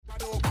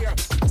care.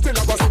 Still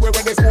I go see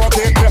when they smoke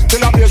it.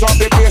 Till I blaze up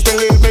the place, they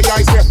leave me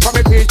guys here. From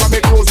me peace, from me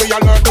cruise, we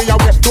alert me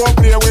away. Don't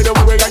play with the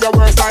way of your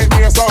worst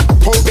nightmare. So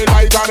hold the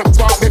light and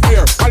spark the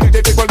fear. And the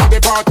people with the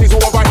parties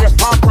over here.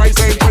 Half price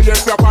ain't till you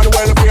flip on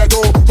welfare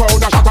too.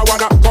 Pound a shot, I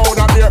wanna pound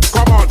a beer.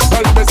 Come on,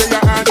 help me see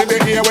your hand in the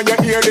air when you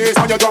hear this.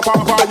 When you jump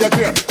off all your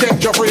gear. Take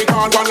your freak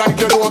on, run like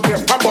you don't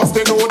care. I'm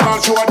busting out and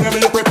show them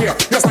you prepare.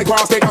 Yes, like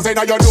grass take and say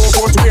now you know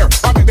what's here.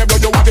 I make them know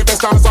you want the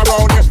best dance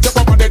around here. Jump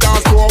up on the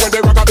dance floor when the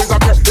rock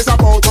disappear. It's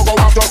about to go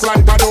off just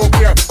like I don't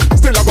care.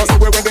 Still I go see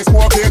when they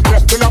smoke it.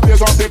 Till I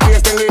blaze up the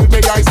place, they leave me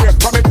guys here.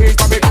 From me peace,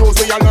 from me cruise,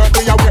 we alert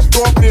me away.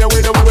 Don't play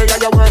with the way of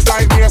your worst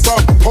nightmare. So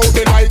hold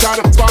the light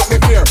and spark the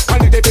fear.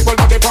 And the people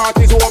at the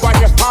parties over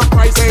here. Half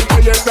price ain't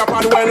till you flip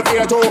on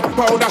welfare too.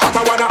 Pound a shot,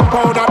 I wanna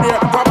pound a beer.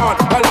 Come on,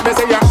 help me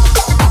see ya.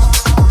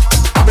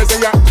 Me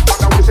see ya.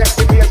 Help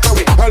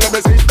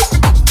me see.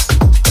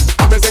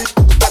 Me see.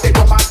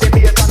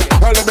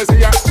 Help me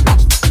see ya.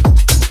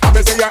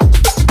 Me see ya.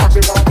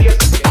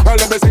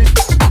 Help me see.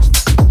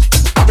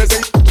 Me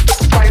see.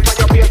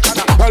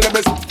 Help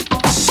me see.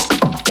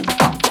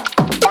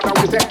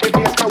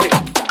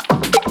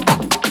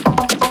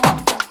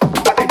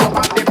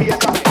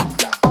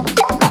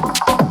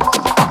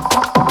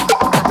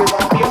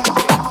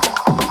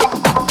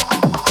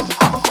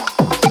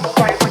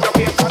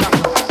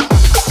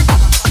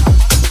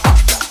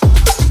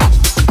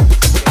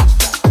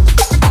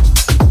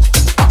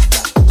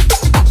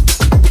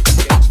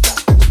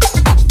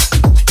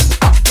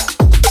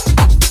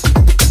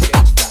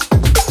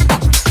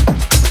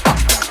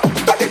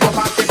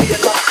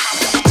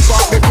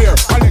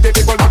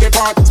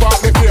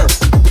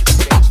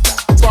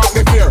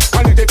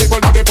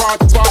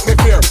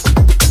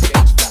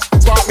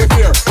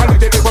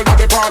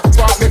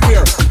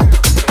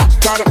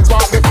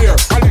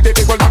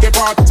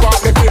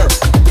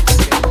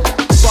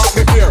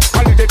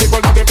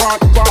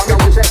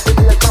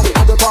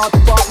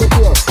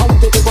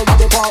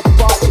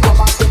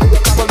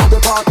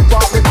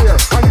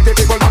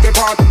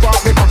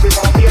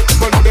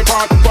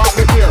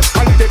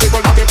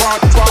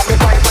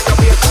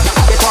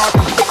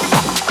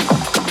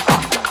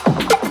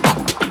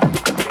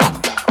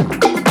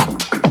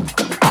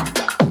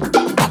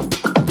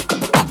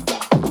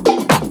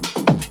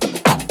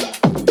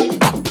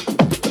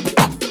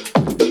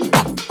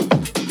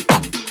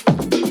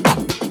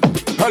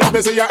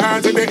 See your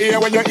hands in the air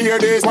when you hear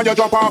this. When you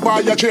jump off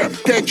of your chair,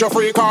 take your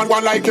freak on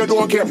one like you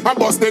don't care. And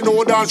bust the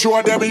no dance,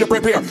 show them you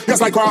prepare.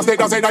 Just like cross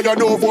take and say now you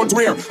know won't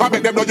wear. I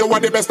make them know you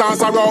want the best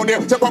dance around here.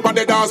 Step up on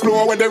the dance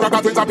floor when the rock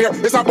twins appear.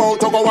 It's about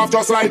to go off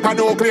just like a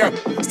nuclear.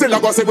 Still I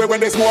go see when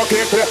they smoke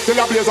it clear. Till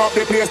I blaze up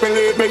the place,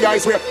 believe me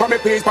I swear. From me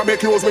peace, from me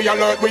cues, we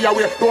alert, we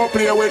aware. Don't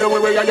play with the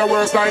way of your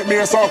worst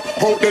nightmare. So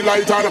hold the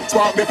light and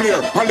spark the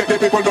flare. And let the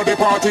people know the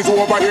party's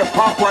over here.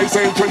 Half price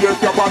ain't till you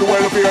flip on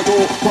welfare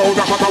too. Pound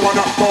a shot, I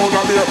wanna pound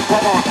a beer.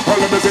 Come on,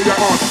 help me see you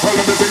on,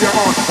 help me see you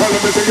on, help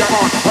me see you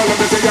on, help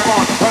me see you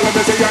on, help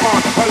me see you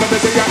on, help me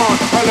see you on,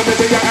 help me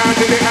see you hand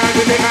in the hand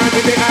in the hand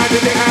in the hand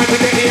in the hand in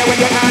the ear when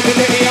your hand in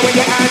the ear when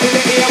your hand in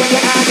the ear when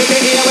your hand in the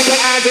ear when your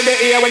hand in the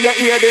ear when you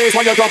hear this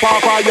when you jump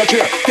off of your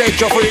chair. Take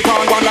your freak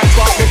on one like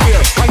spark the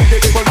fear. And the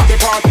people at the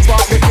party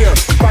spark the fear.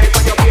 Fight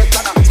on your face,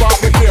 spark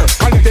the fear.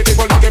 And the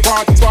people at the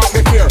party spark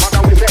the fear.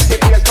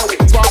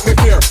 Spark the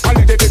fear.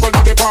 And the people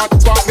at the party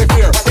spark the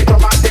fear.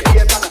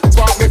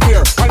 Spark the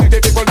fear. And the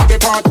people at the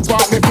party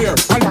spark the fear.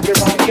 And the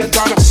people at the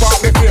party spark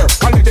the fear.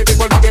 And the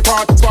people at the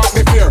party spark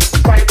the fear.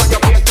 Fight on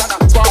your face,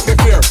 spark the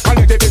fear. And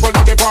the people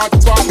at the party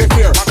spark the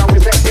fear.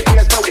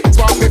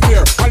 Spark the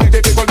fear. And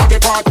the people at the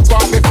party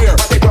spark the fear.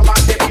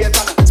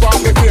 Spark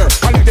the fear.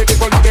 And the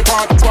people at the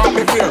party spark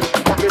the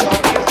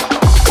fear.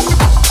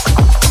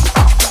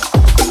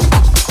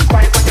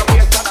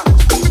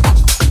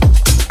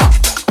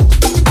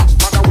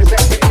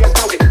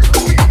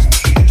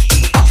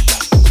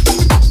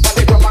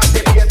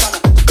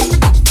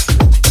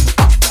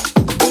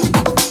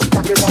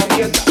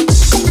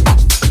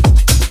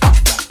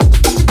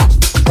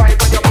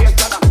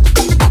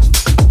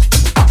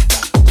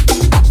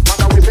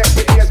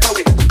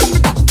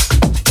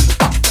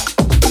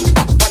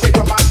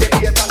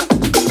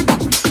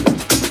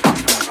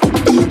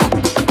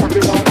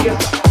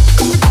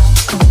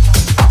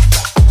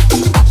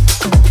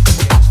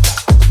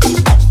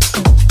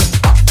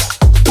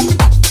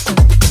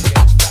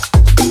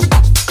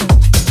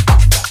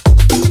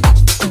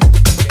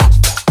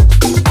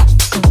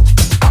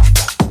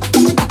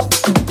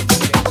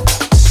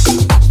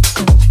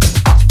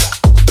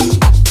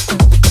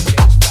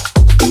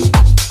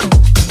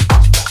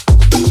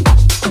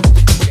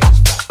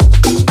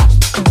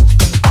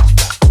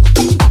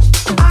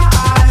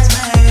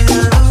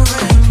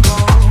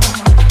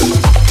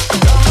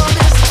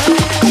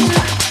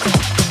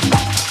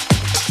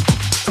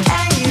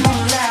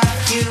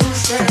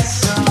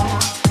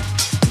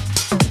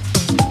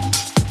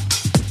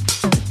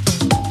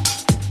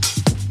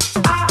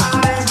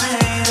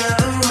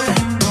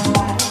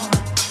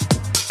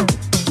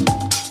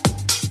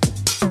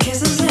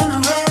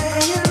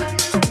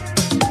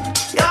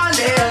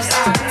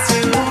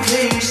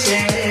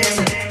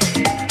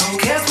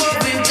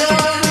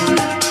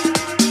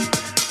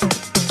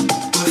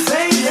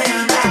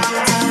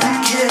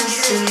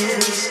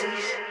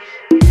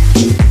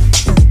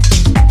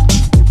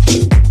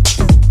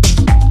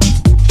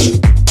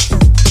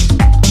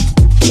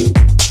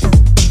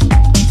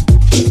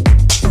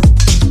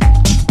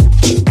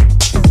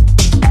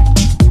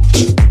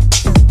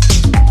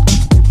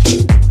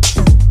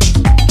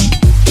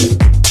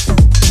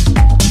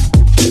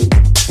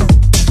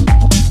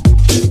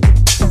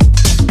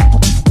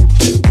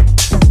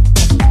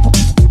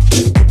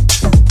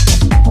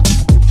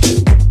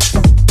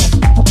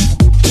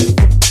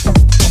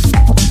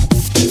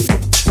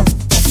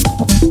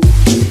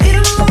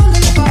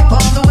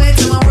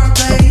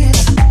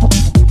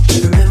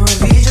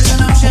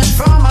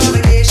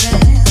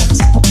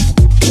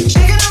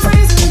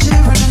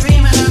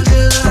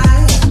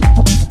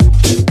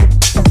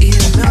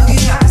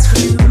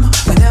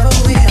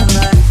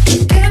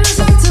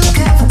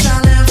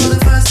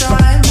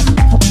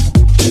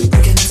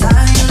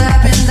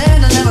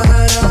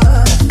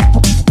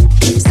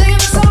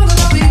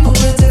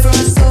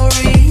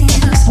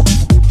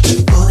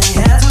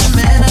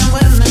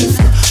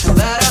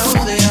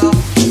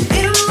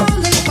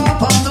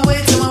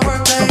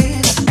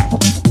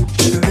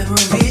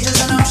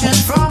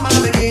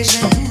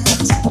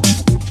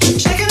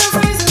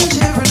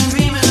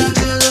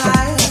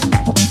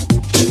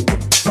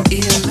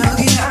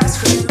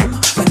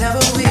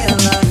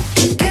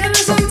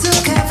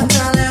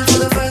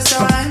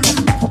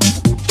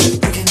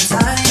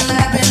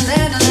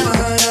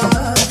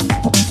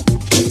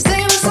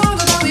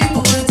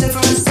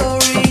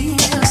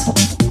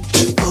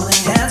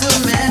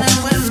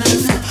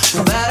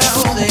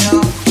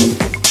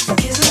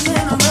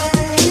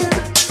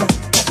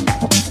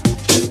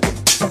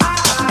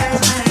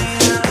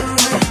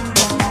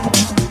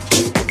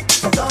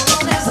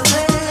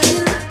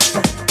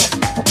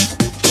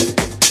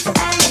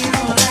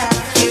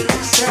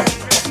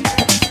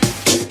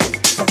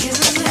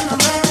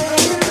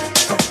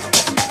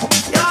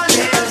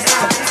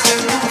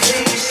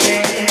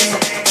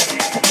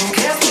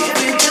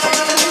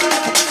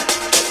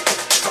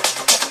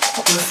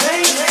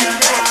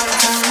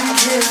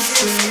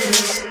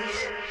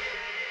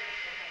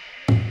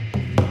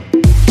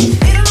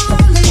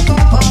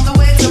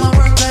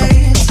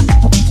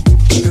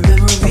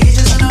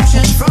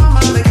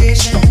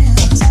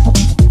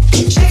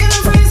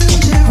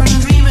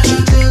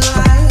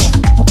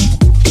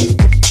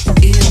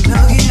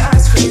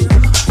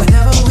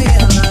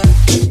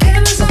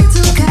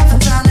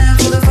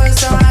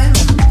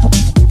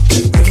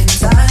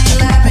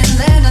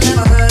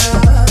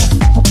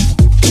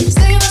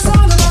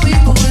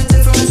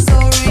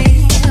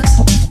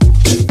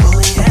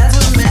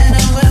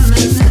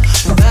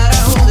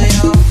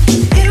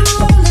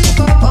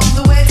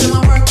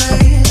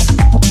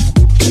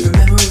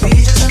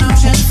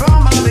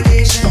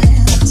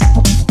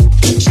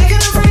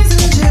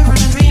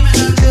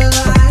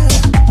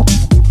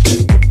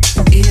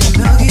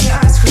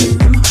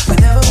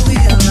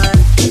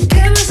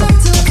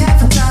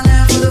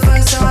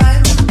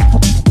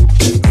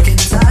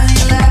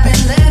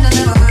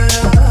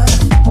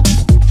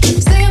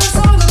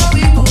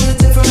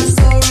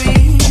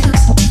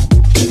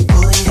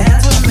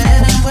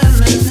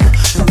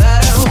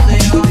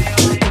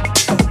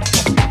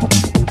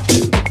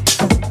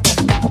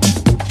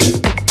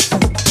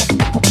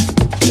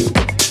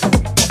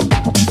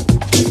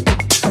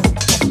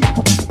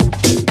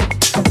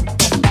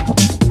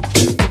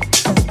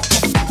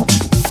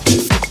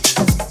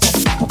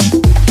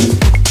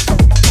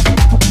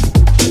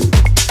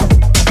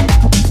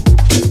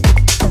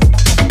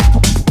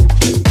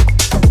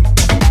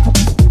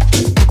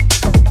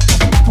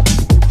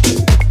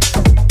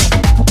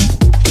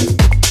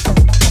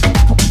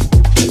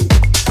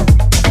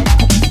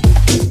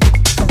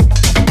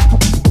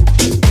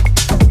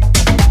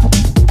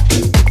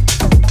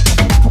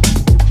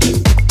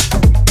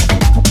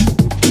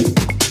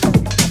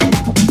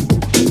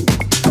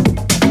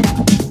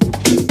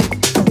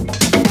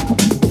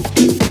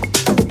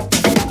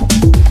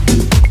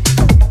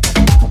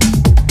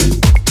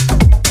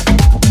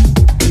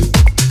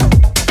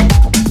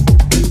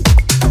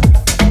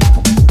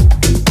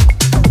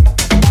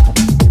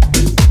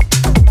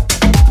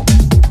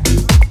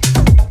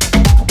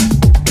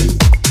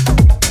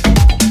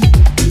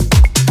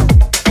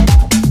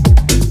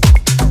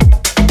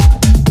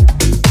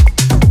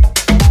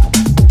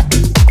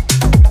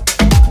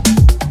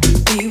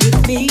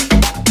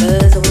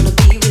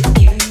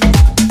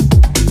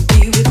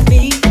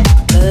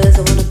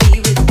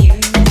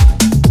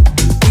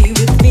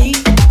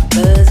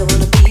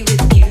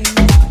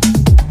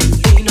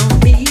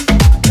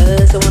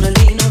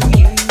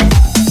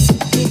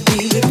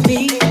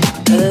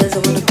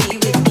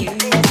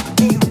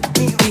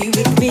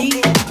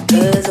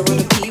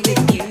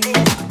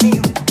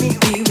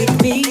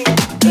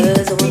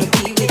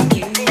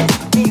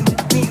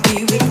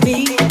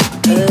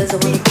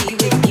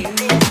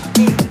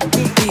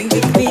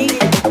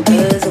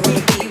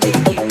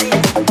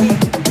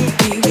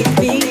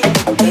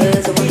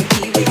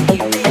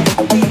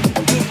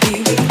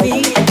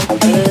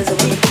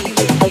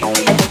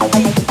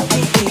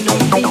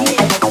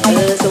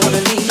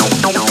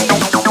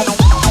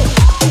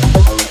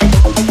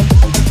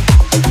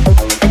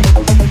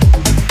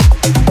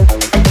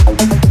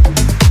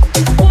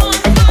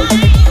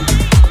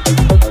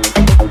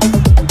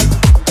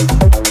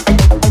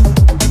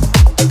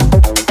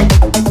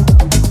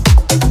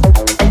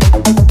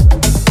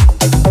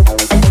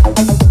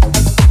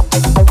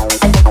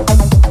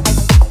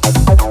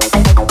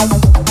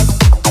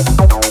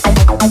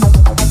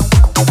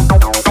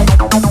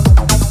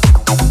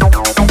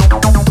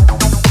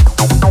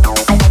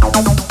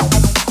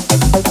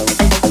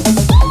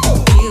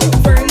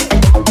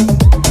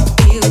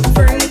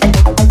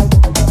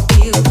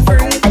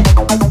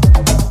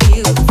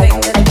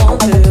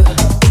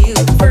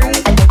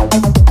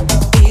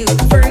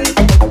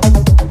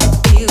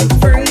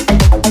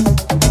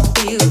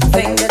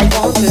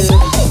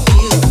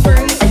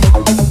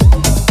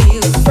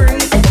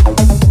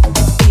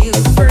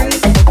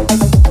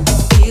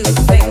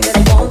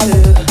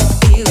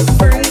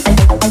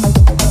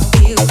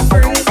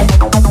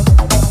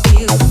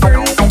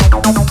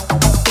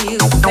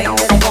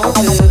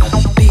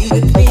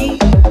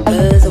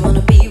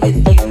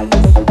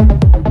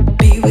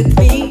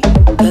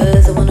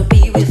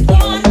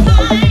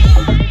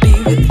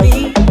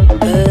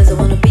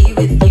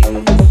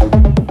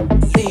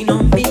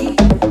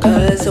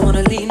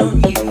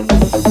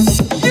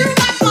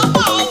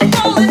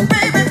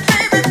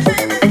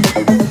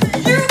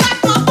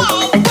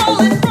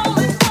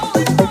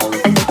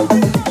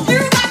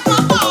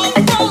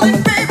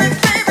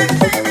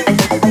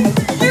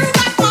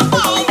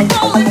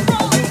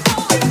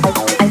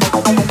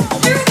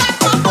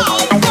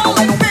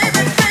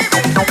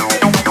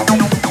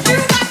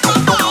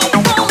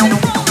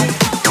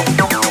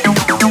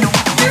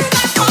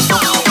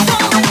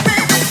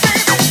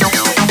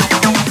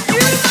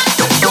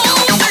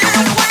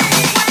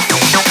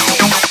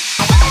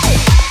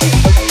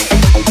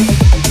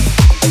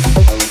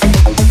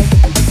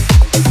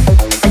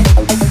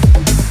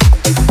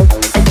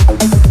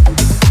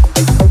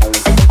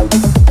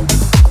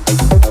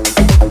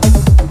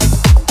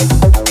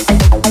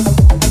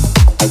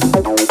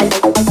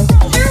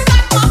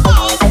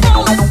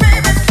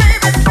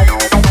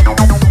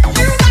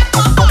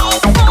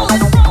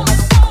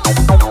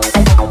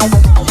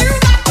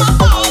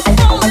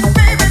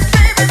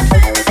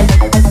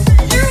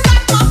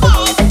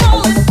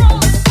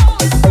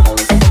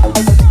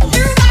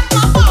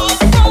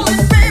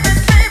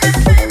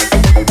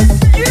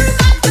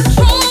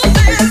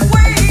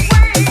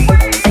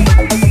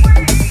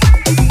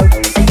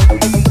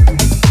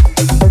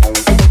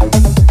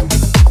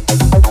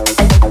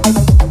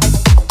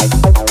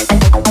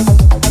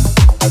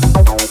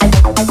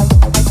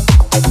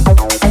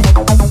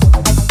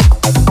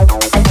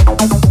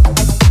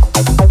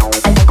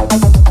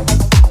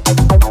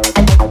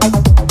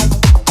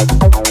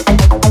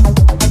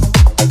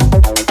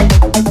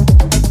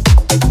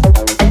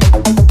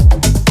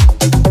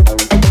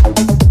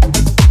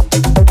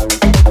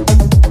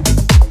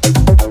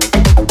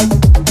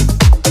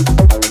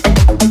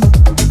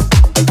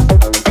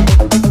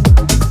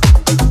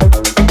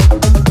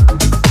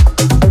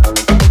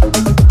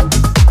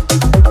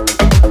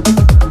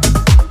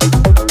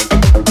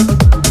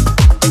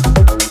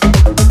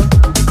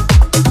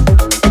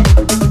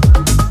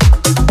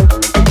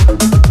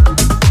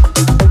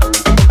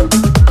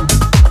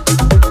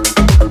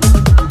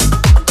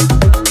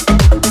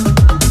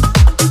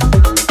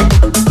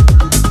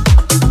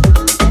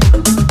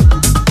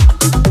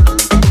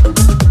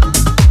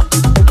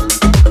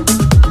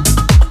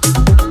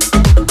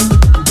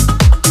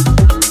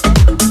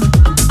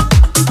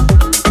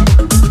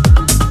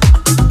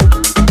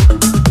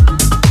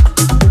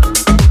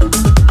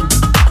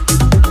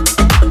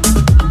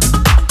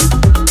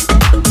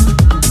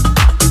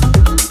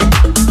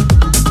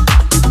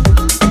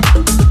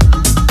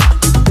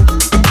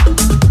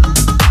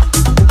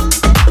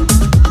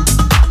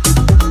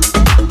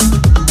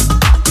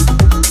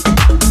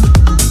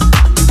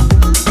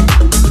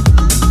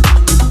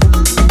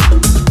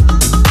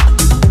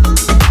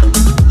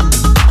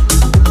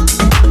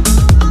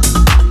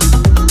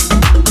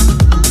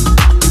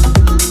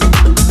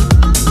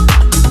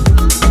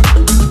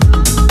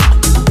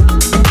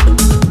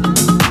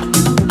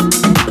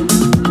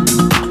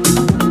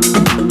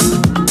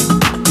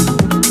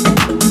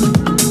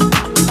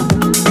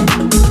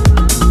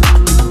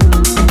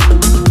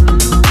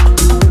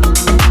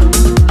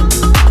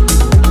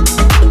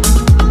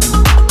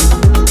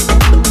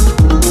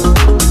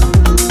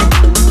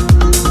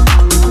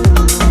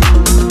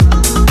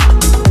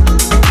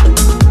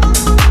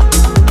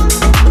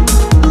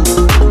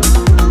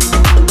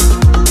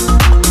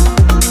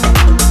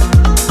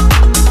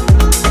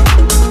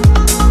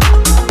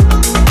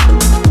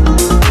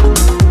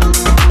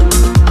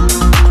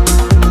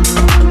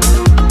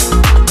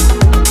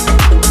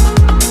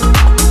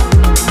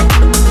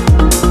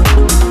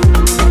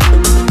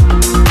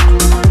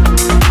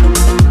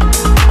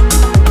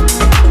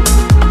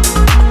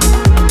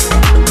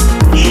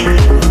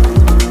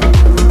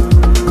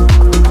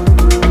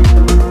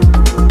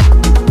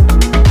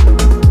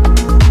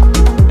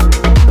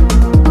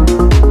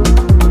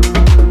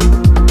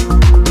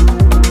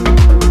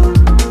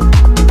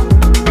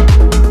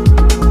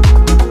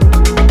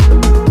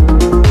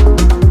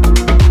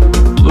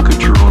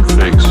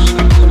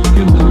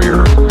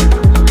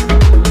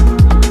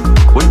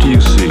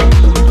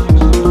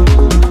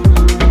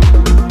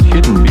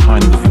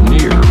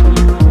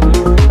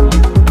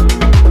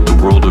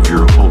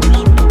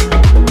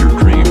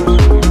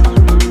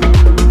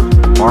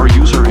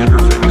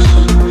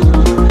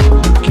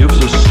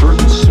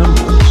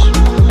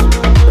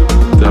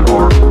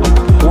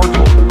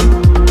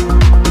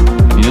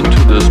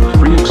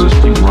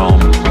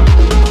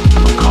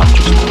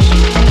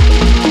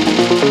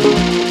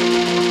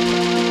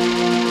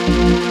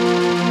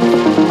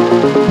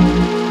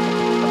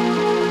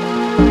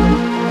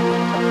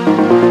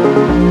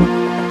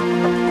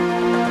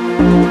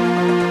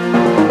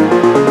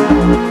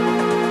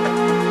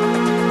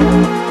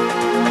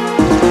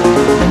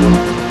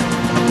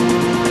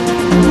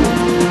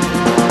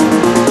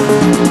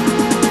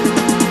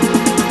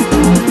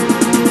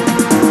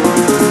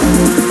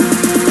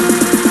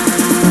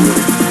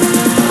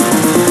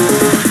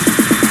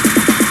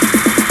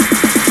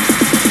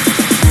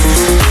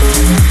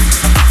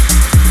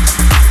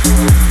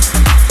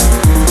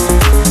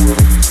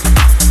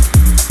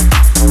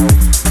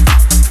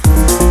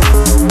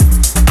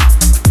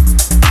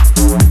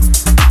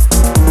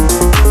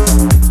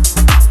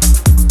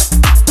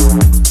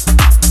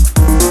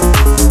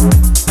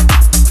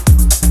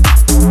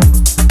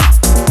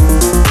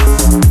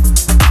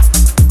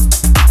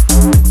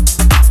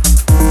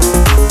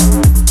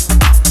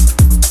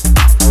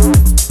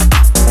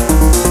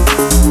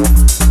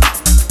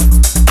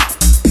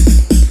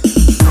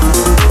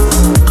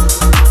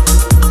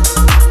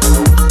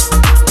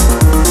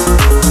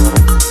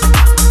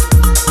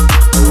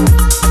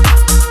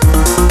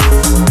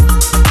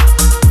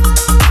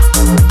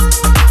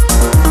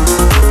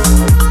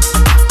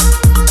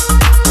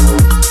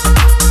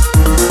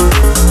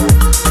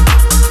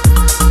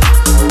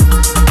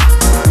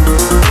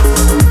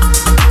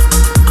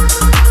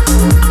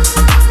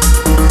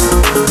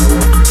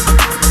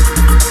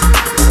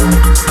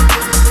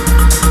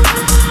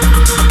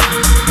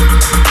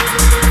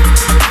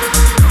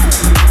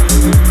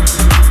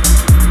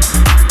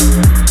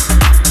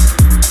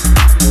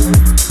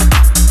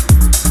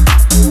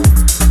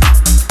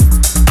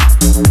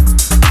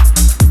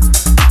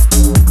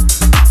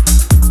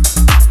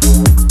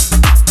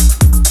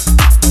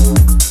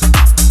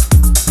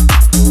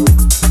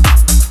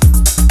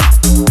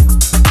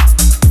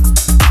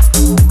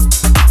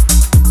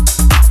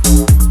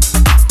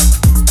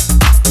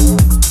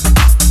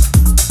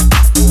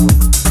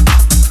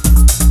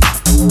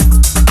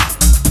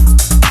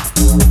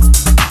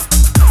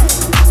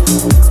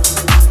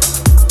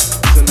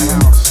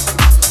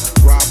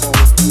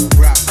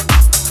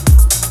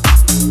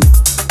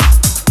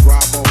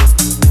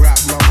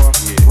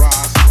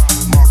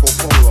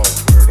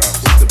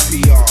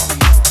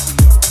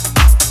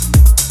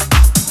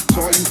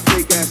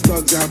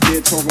 niggas out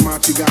there talking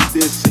about you got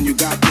this and you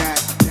got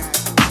that.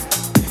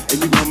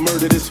 And you gonna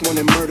murder this one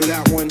and murder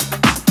that one.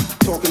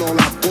 Talking all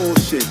that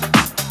bullshit.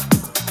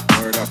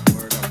 Word up,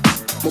 word up, word up.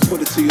 I'm gonna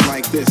put it to you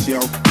like this,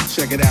 yo.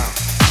 Check it out.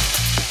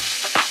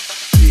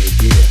 Yeah,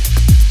 yeah.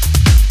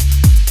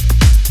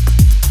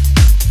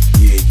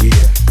 Yeah,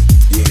 yeah,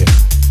 yeah.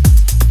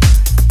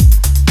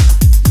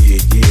 Yeah,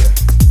 yeah.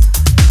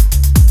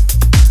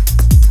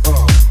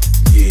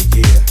 Yeah,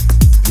 yeah,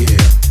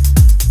 yeah.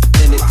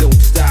 And it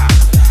don't stop.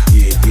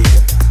 Yeah, yeah.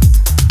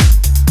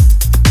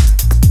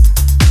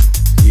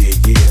 Yeah,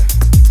 yeah,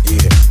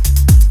 yeah.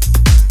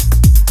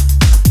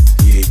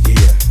 Yeah,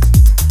 yeah.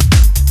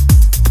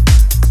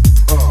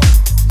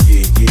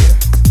 Yeah, yeah,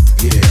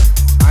 yeah.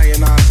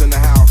 Ionize in the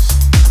house.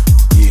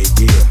 Yeah,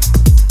 yeah.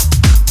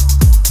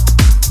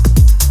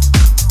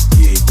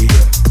 Yeah, yeah,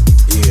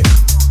 yeah.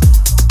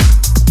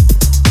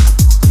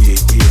 Yeah,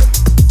 yeah.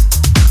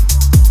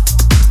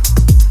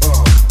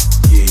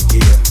 Yeah,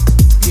 yeah,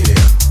 yeah.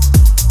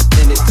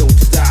 And it don't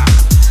stop.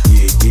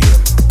 Yeah, yeah.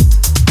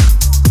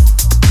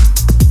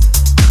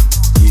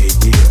 Yeah,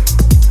 yeah,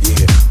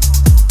 yeah.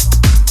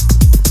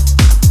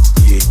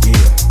 Yeah,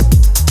 yeah.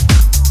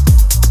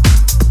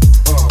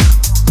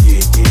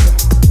 Yeah, yeah,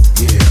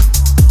 yeah.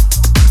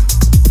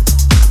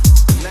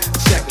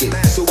 Check it.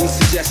 So we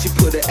suggest you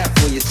put an F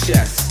on your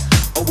chest.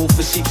 A wolf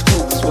in sheep's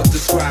coat is what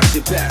describes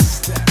you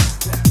best.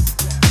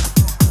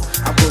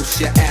 I roast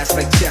your ass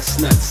like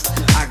chestnuts.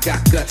 I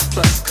got guts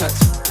plus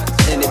cuts,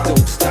 and it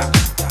don't stop.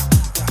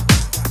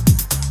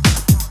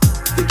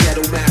 The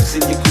ghetto maps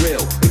in your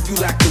grill. If you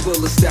lack the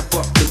will to step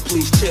up, then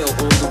please chill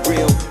on the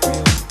real.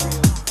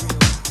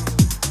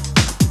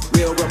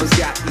 Real rubbers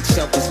got each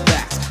other's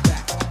backs.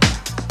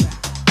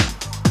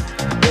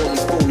 All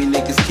these phony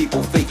niggas keep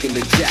on faking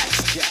the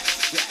jacks. Yeah,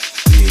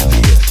 yeah.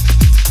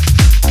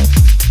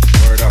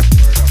 Word up,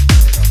 word up,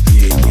 word up.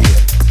 Yeah, yeah,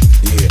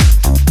 yeah.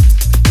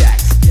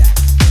 Jacks. Yeah,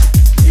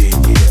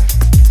 yeah.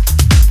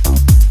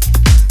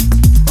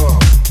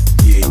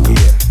 Yeah,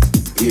 yeah,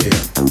 yeah.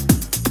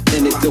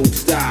 And it don't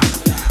stop.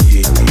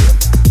 Yeah, yeah.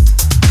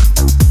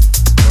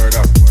 Word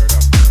up, word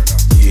up, word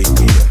up. Yeah,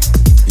 yeah,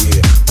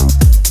 yeah.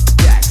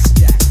 Jacks.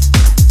 Yeah,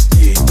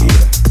 yeah.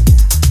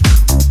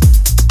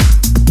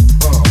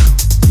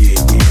 Yeah,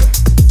 yeah,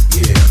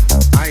 yeah.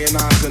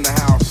 Ionize in the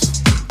house.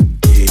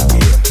 Yeah,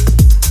 yeah.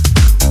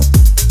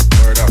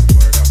 Word up,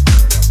 word up,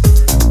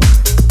 word up.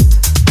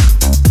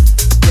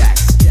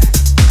 Jacks. Yeah,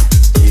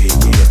 yeah.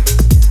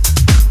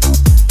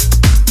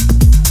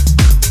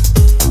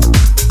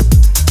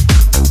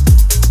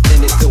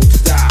 And it don't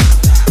stop.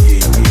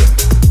 Yeah, yeah.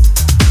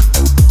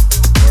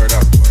 Word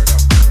up, word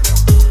up, word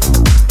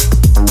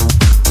up.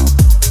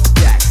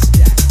 Jacks.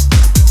 Yeah,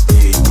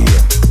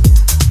 yeah.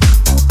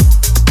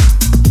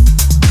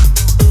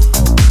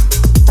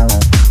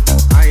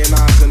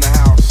 Ionize in the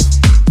house.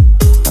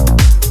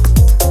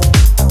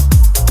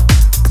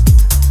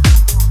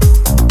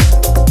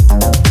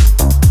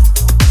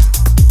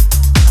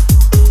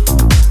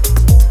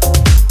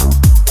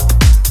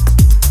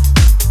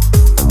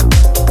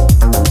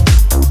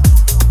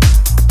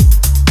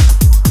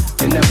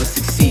 You never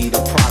succeed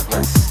in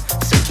progress,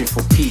 searching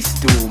for peace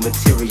through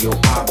material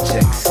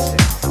objects.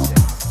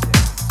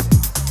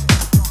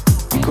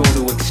 You go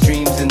to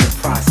extremes in the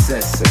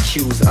process,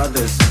 accuse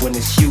others when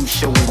it's you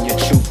showing your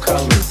true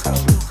colors.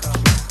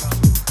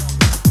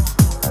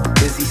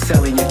 Busy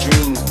selling your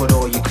dreams, but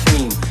all your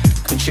cream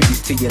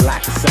contributes to your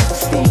lack of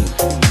self-esteem.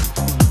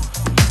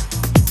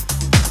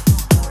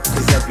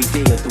 Cause every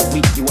day of the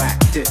week you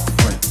act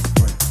different.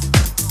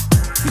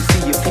 You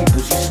see your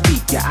peoples, you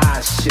speak, your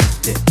eyes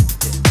shifted.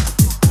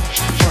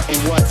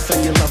 Frontin' what,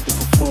 son, you love to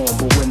perform,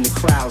 but when the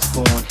crowd's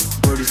gone,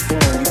 word is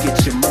born, you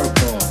get your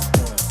murk on.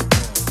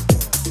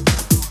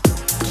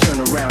 Turn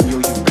around, yo,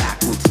 you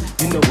backwards,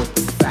 you know what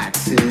the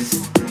facts is.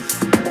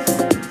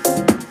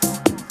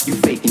 You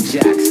faking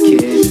jacks,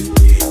 kid.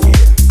 Yeah,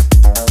 yeah.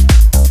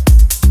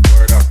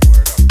 Word up,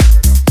 word up,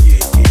 word up.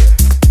 Yeah, yeah,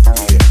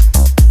 yeah.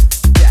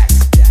 Jacks.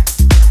 Yeah,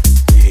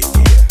 yeah.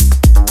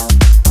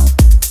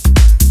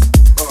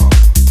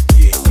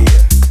 Yeah, yeah,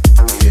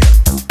 yeah.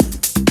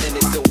 And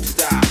it don't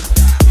stop.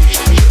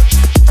 Yeah, yeah.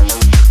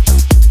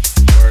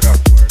 Word up,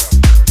 word up,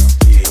 word up.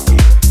 Yeah,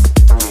 yeah,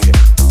 yeah.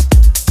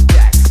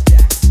 Jacks.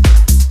 Yeah,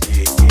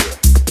 yeah.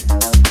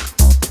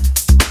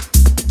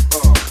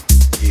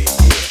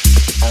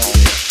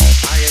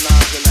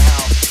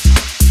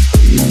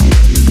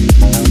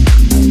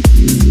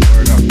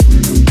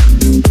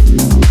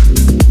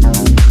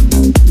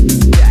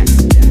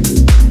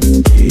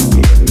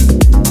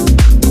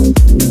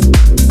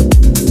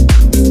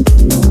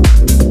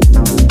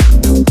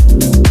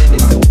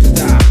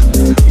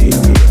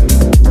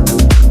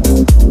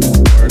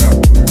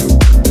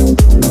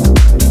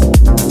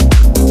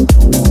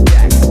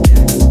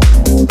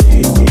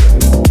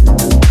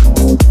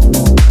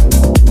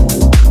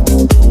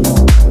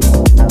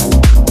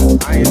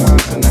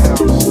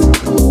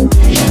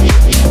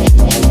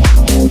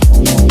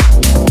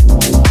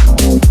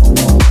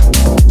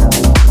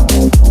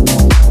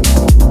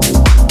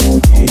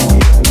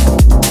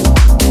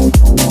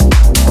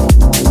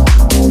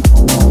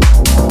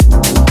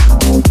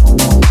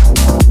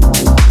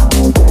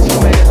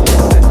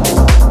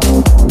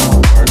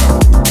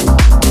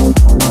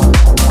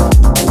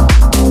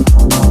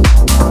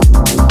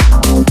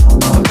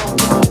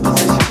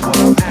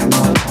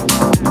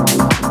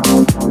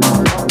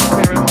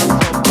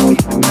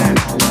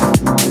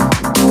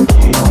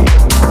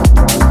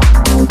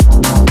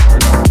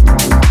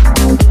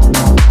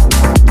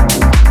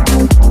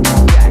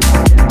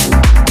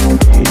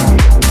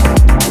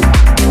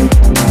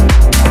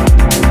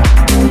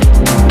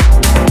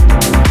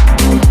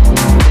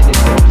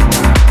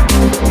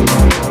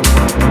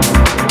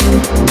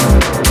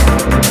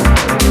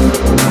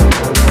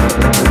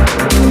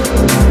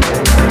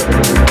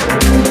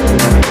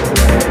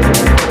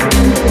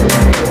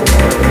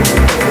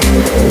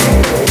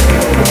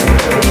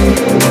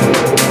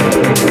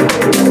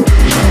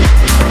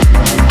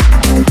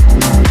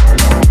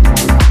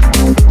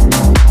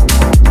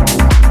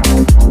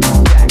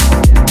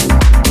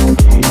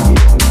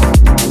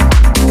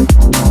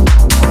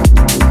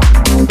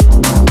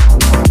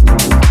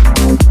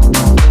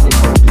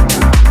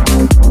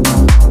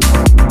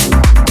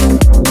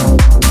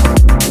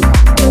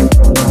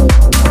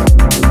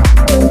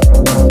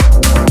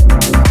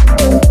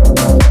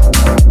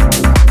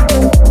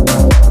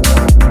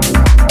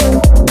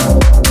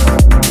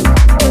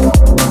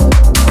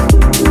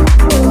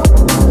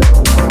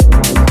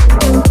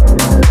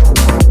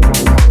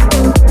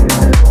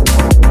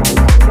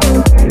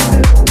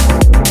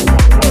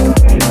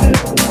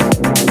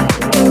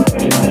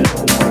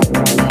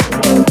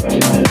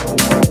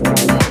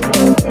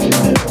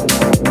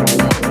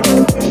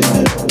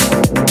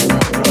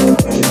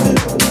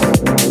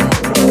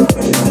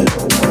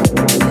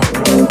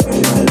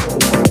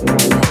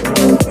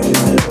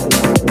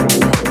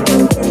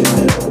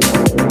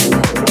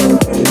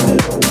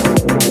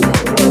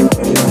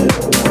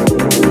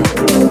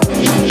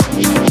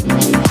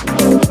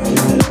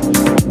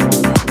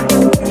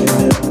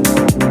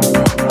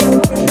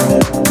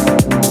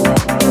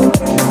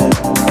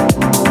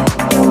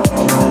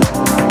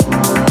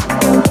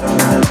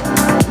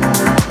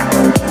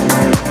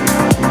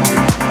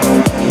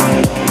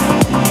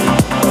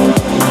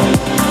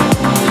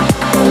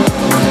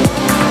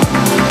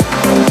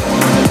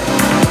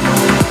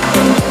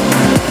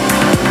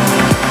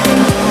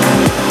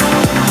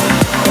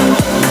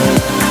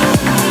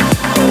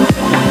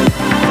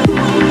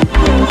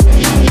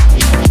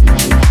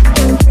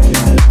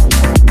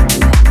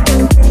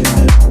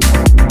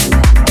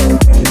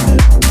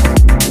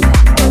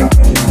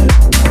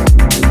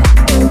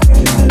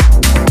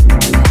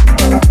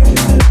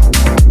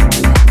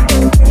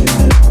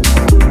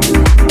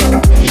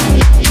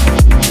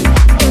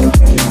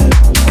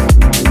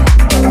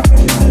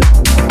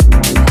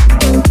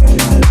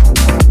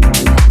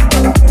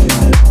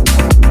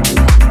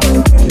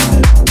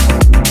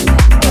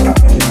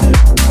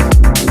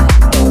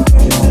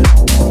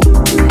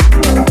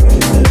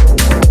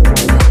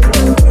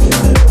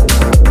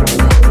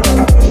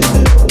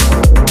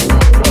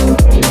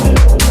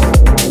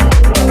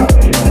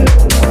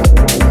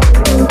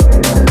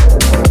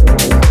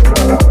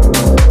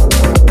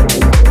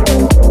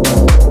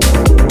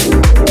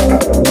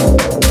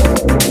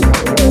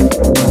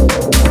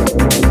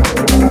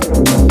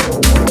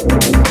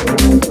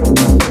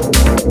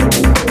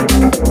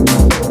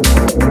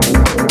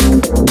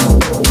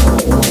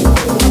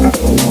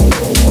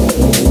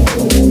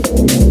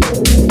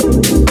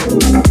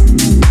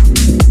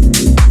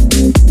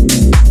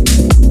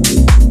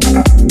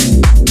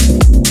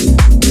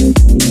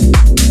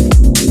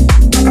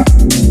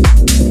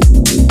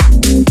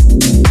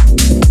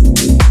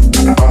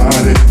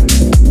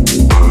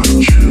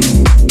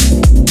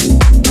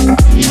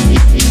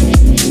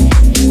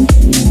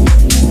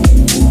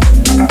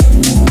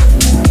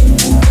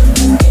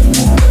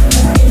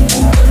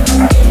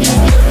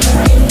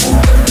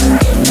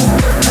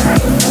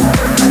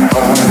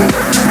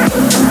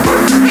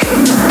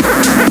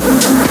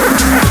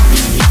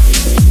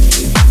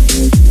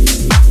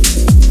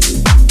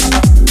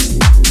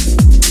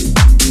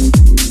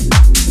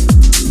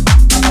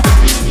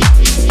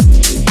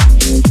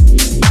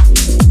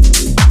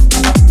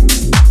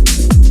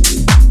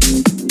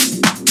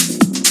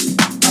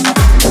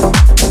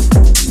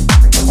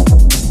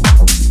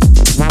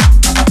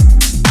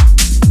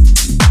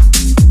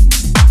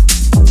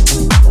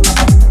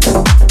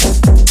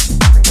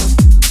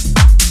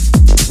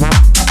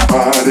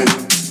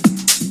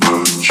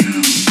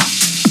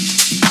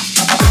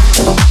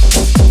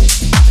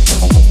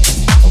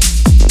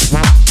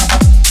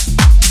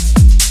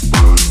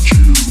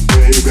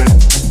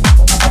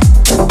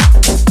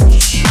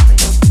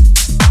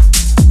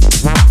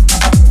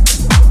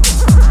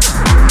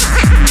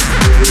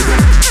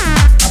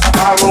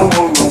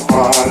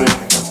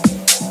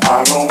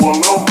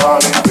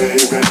 nobody,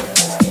 baby,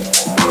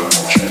 but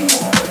you.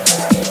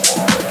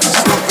 There's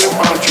something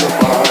about your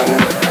body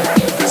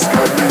that's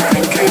got me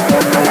thinking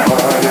of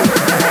nobody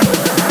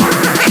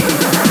but you.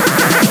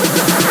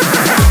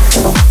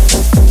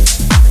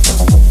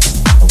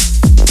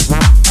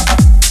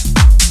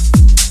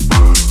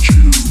 But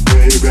you,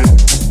 baby.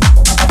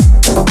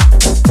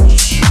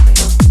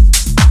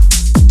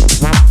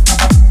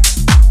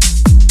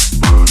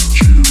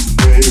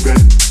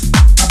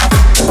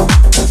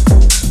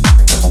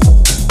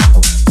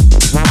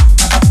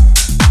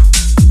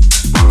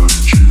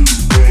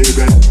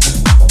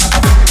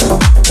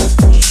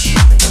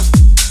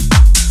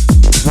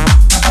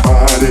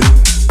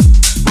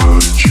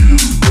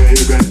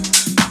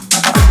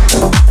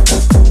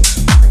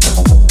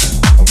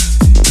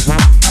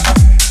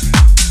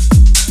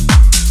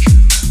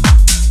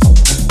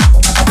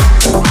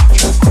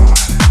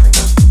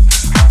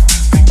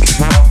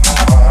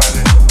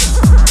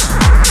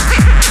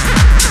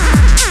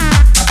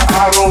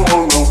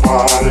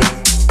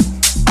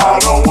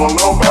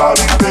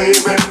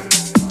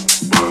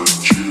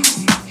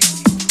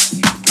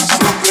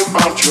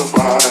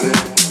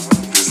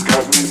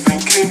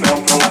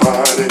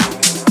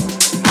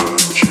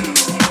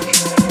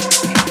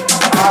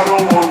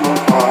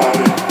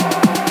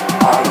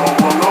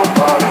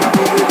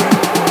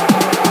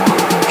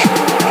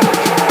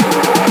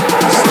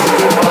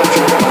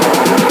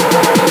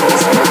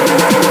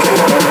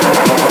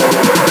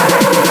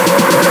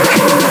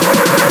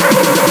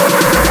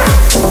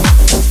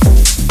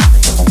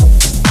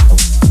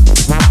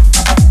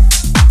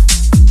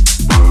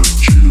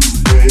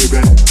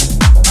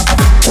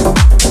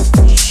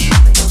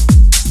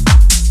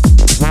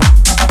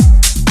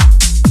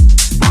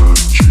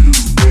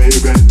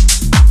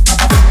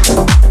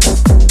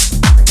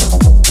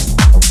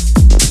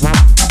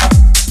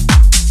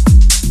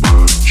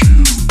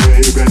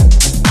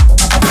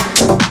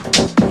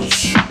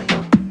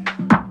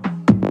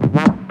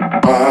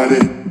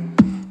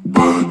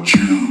 But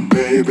you,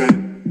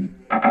 baby.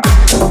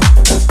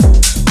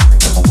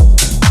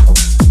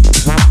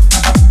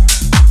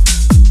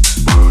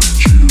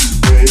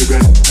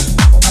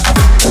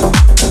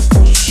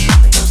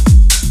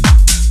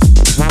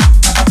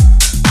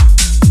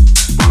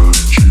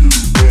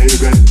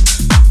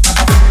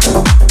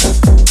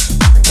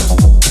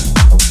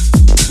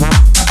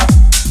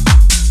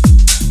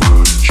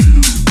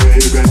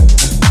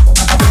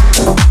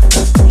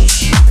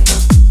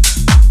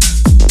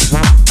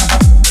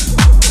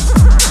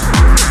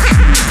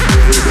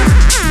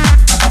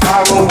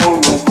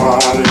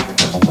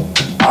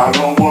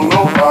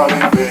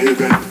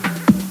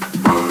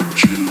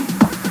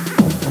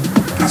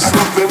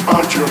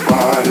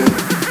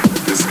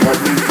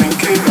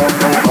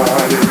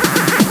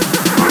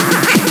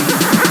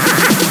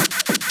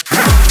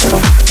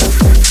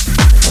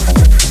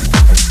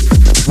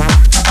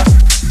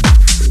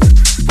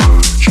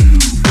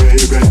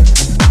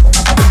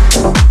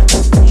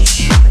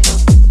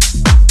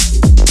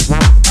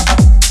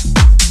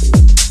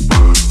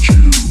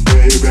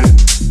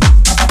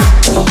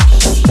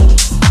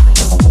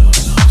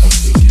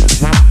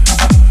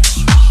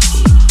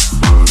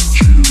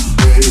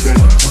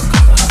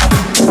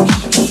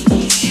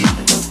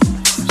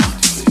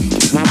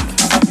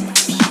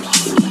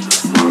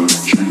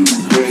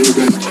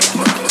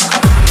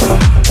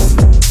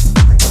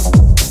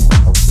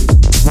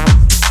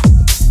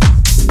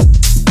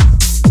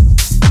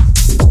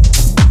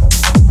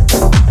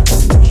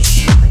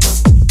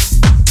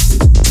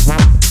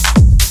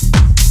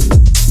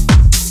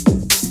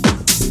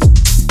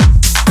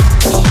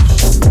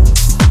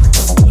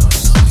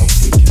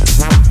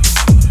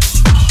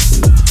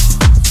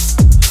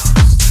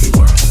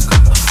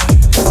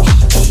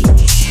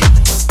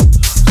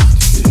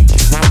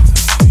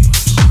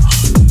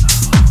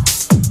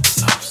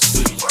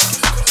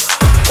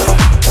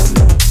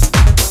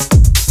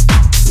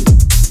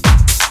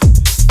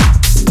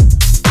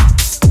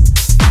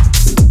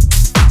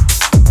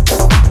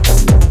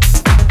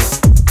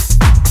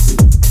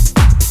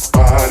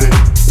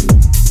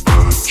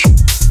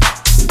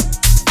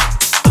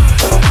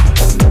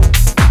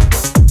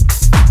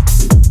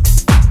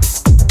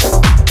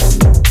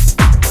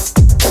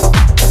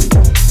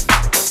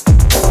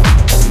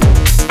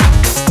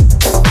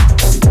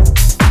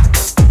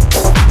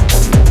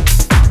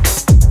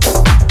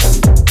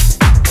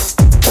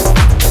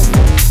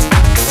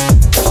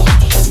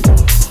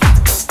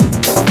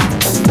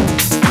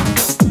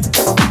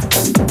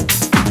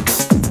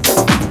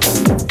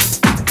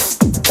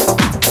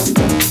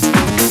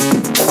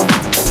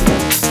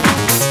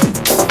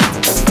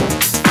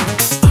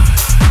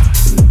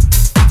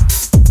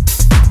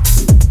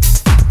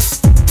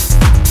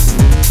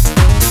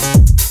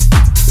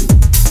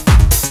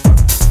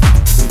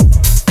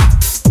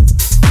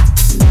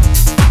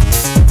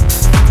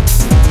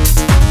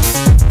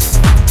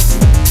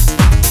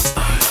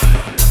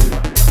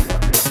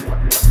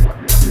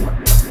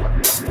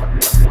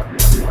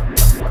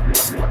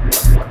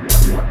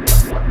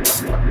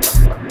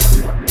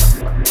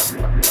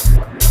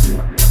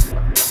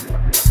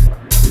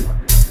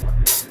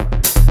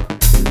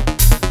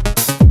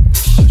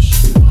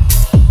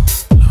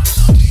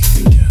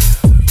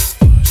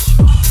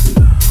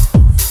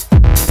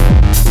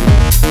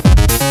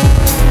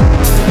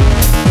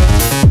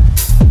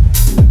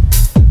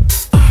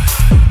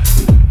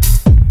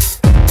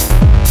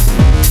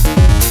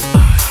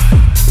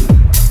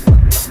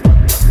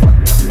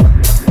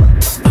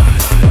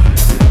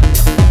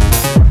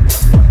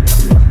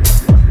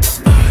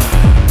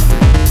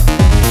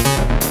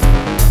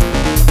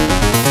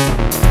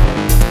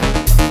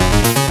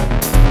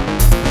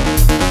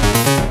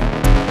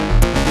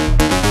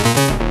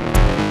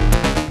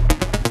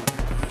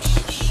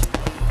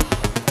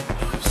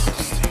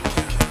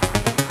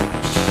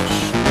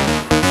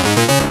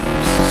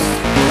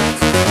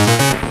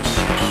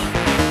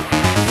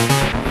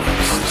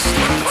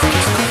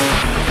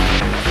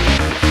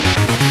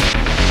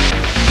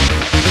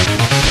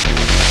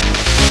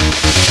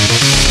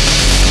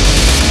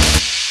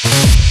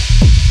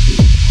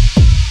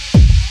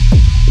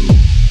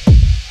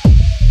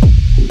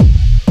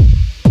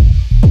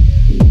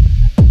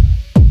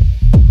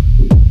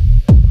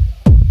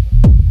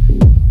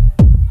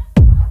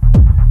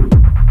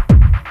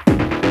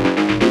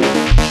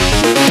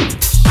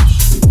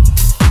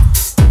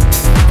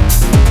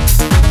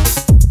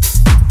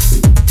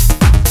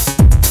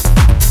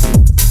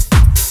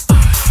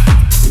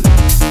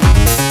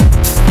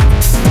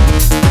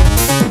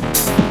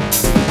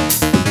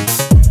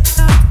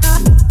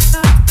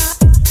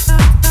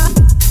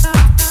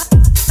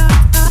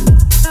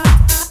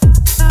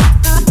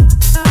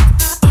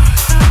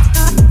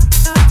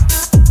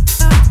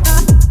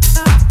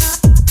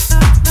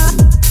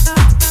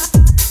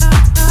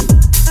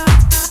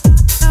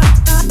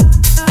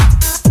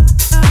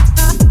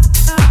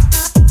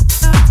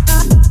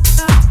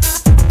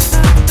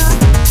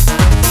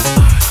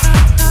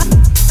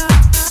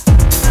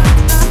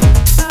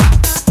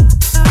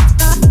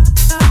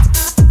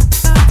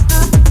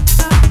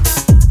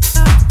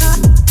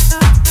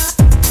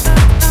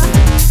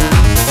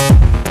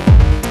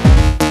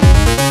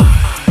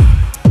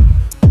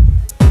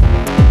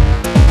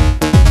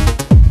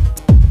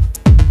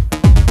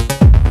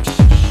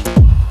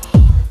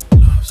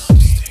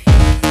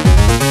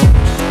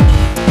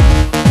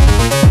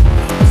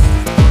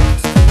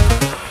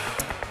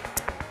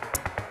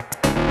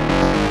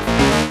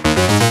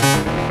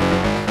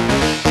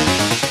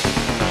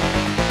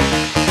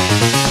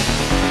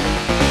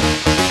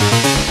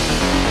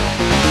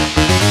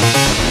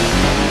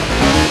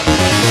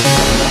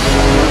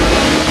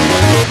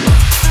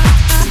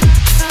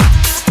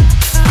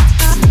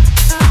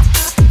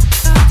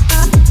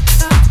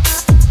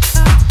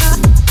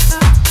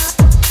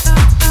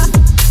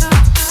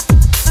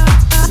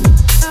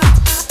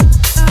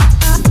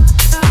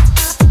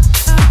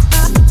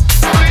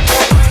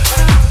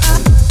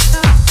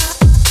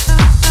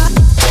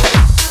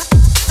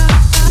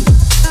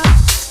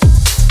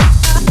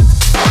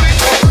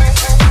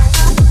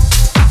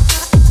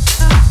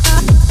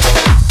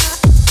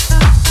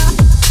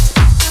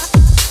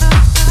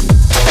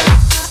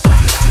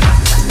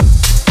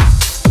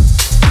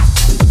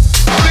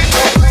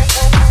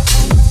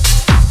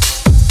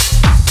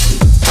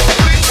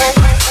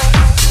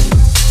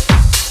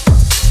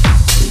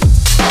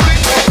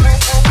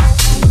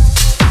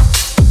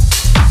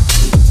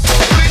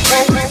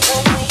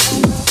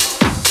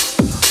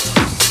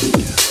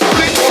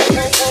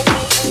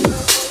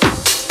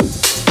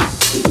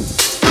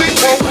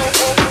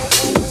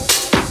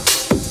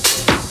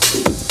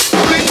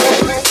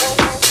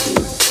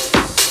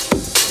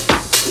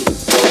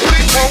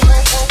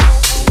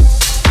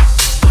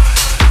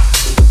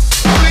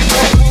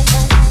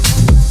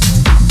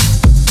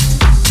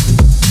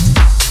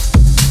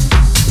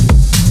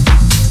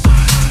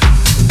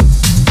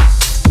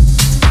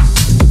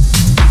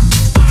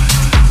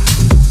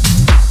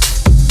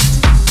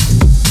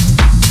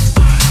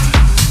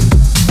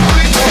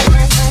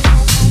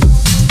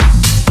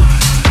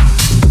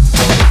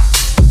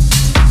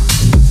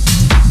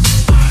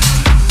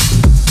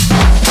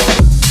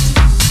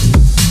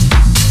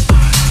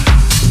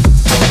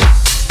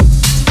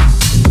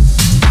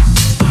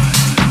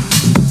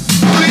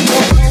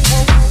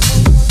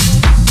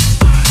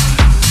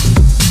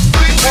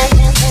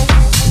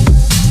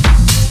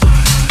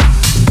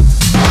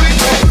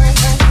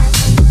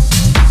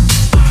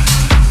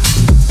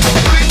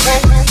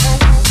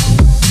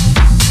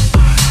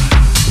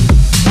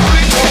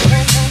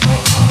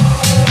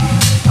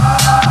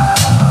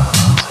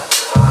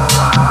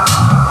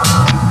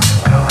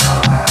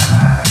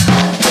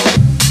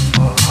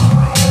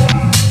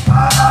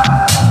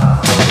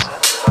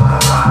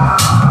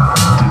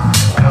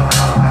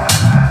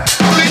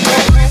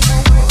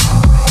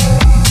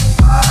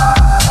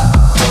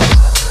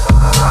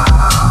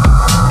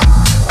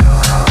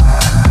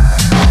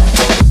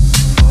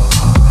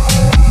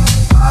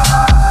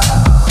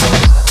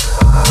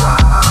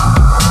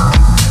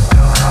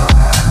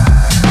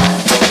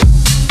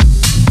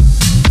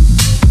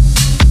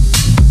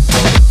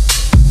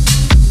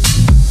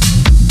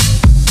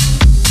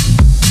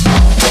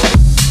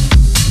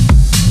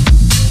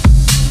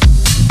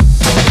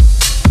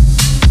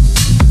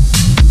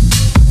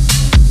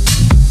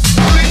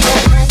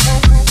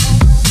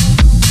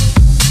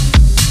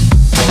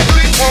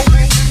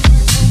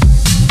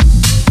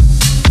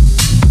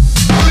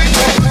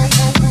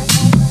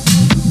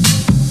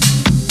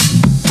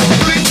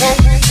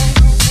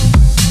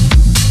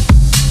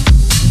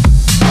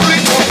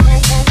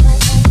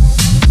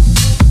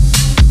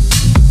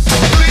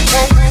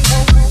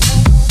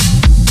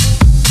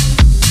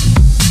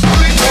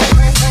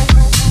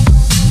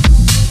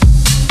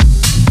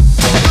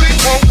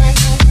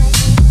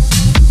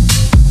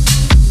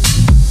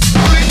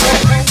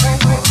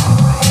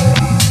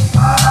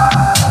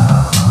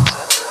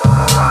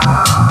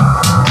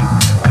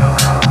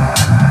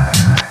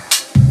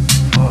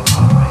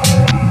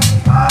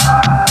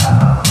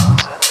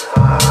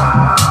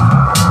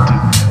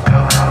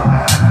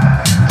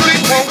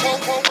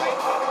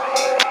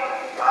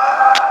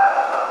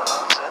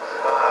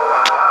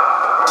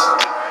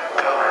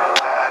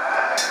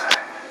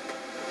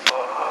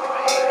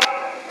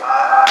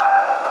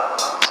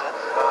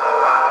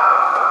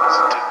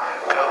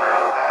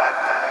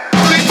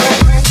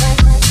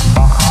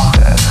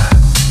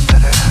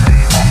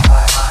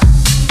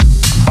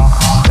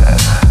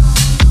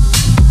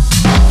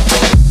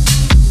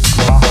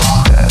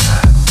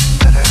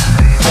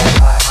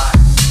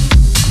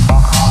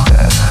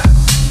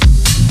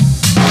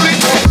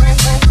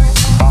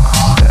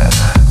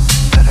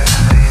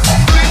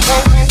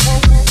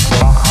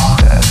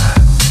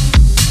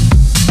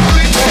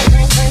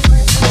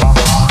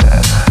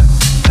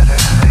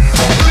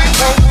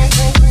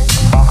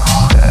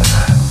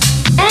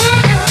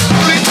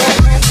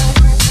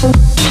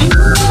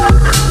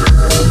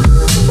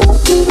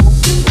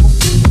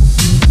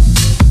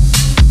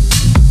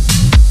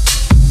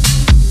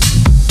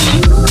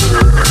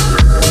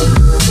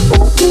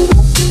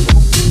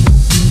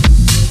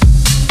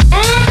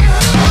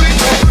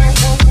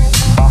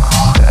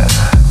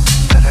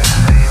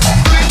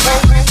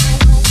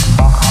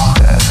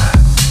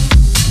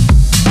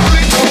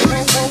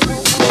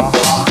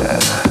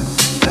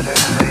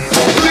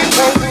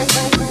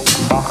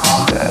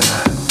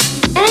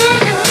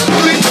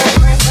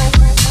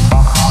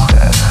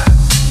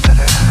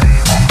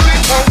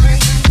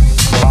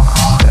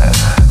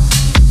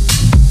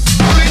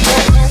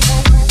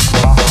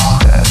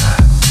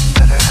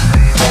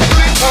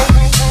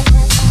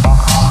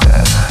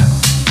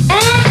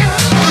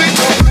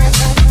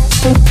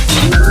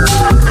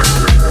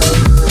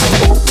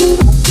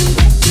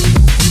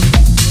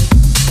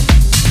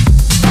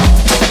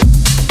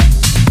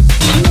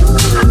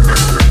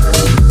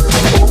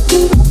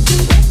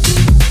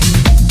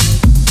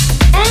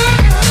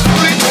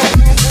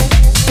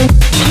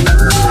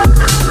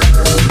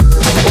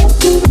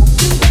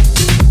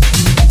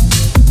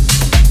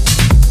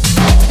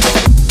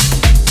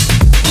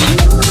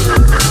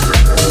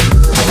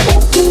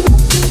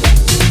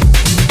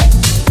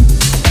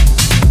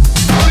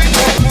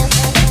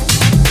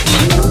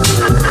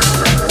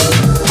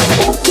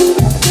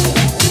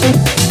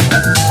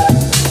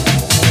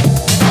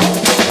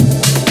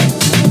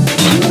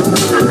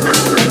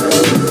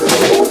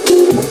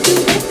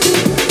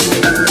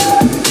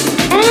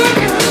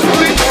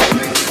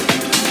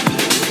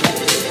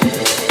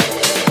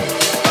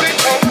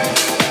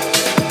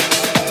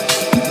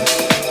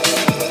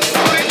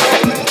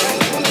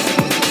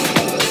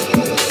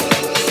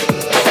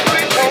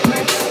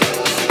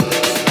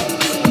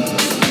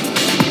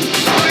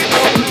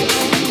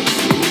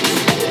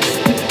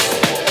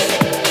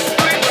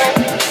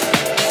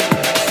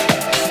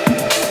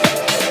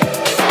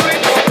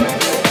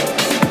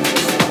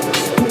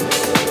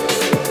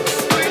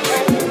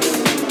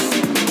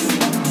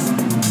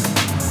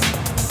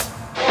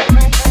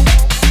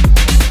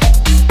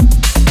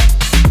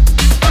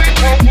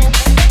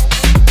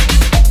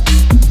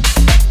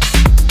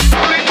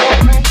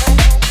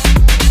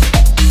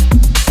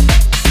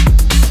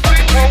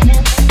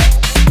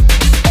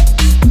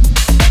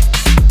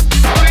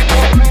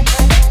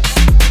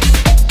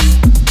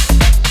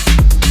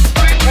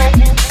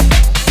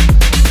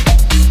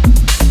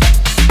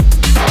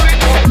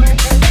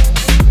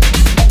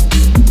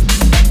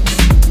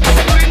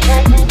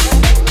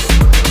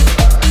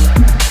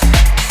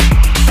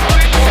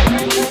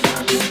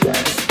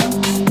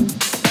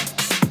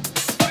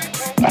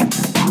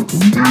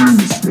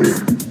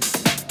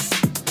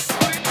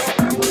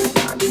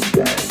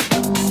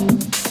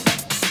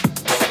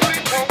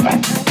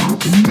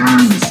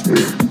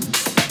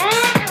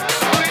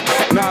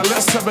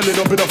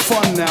 little bit of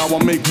fun now.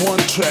 I'll make one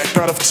track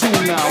out of two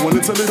now. And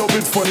it's a little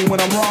bit funny when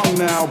I'm wrong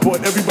now,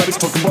 but everybody's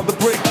talking about the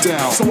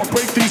breakdown. So I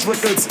break these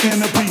records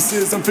into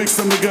pieces and fix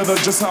them together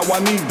just how I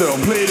need them.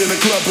 Played in a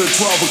club at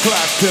 12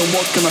 o'clock, then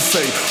what can I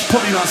say?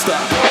 Party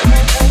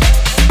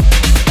non-stop.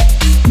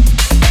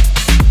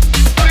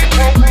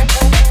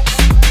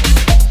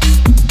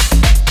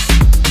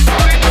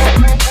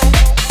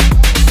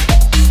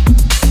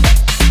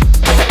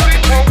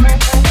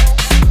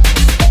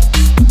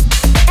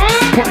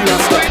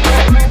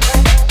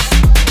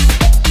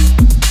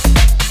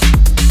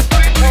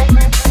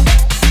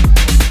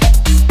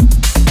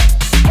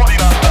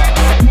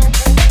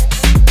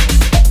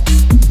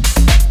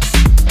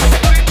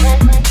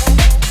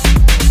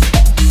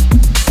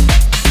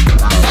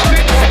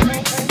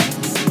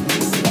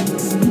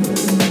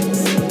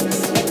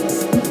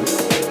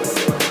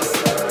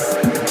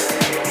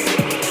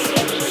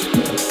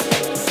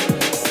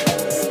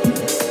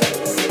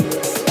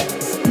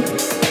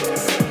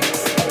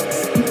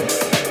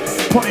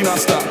 Party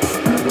non-stop.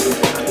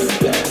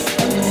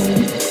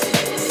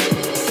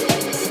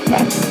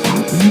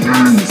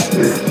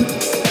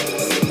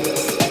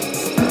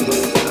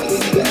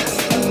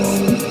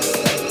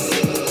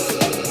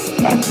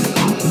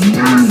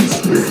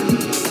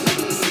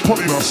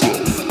 Party non-stop.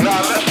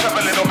 Now let's have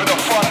a little bit of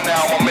fun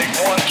now. I'll make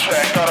one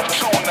track out of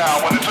two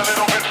now. And it's a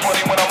little bit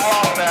funny when I'm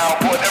wrong now,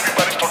 but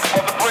everybody's talking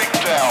about the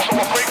breakdown. So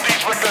I break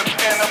these records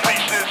into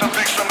pieces and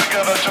fix them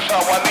together just how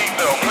I need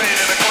them. Played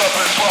in the club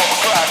at 12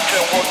 o'clock,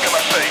 then what can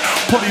I say?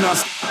 Party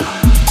non-stop.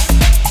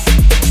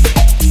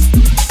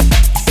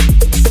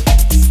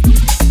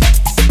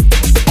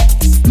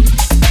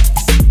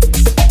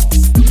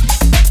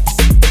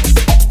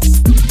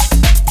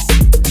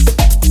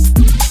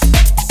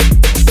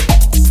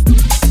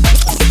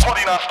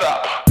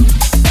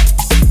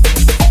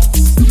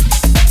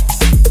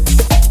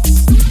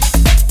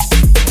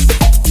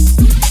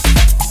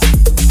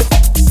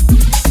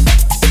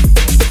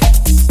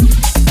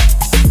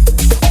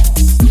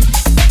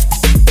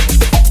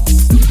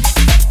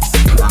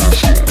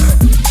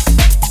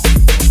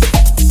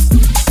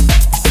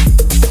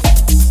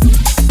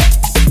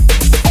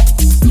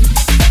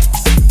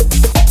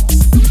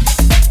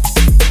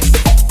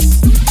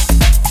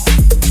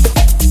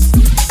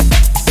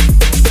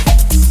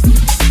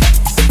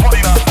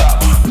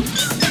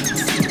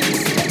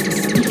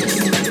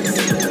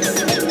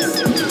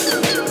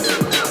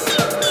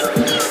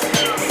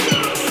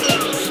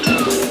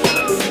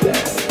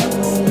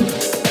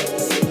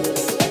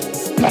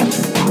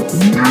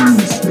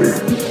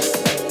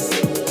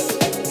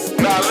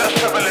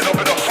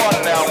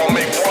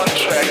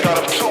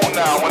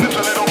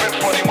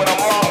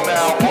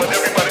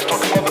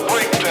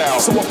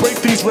 So I break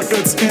these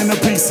records into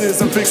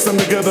pieces and fix them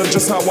together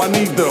just how I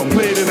need them.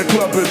 Played in a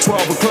club at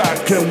 12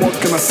 o'clock, and what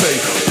can I say?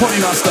 Party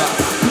non-stop.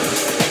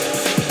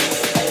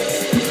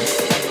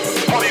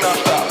 Party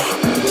non-stop.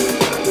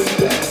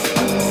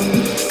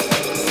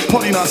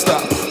 Party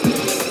non-stop.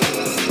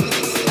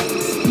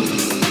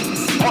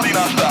 Party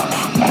non-stop.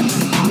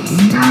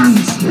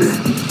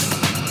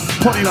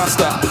 Party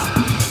non-stop.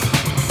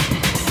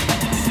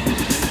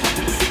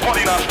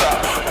 Party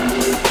non-stop.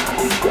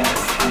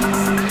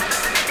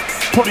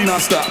 Party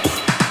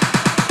non-stop.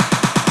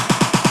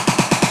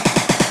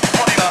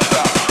 Party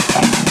non-stop.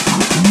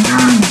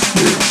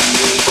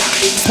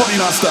 Party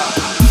non-stop.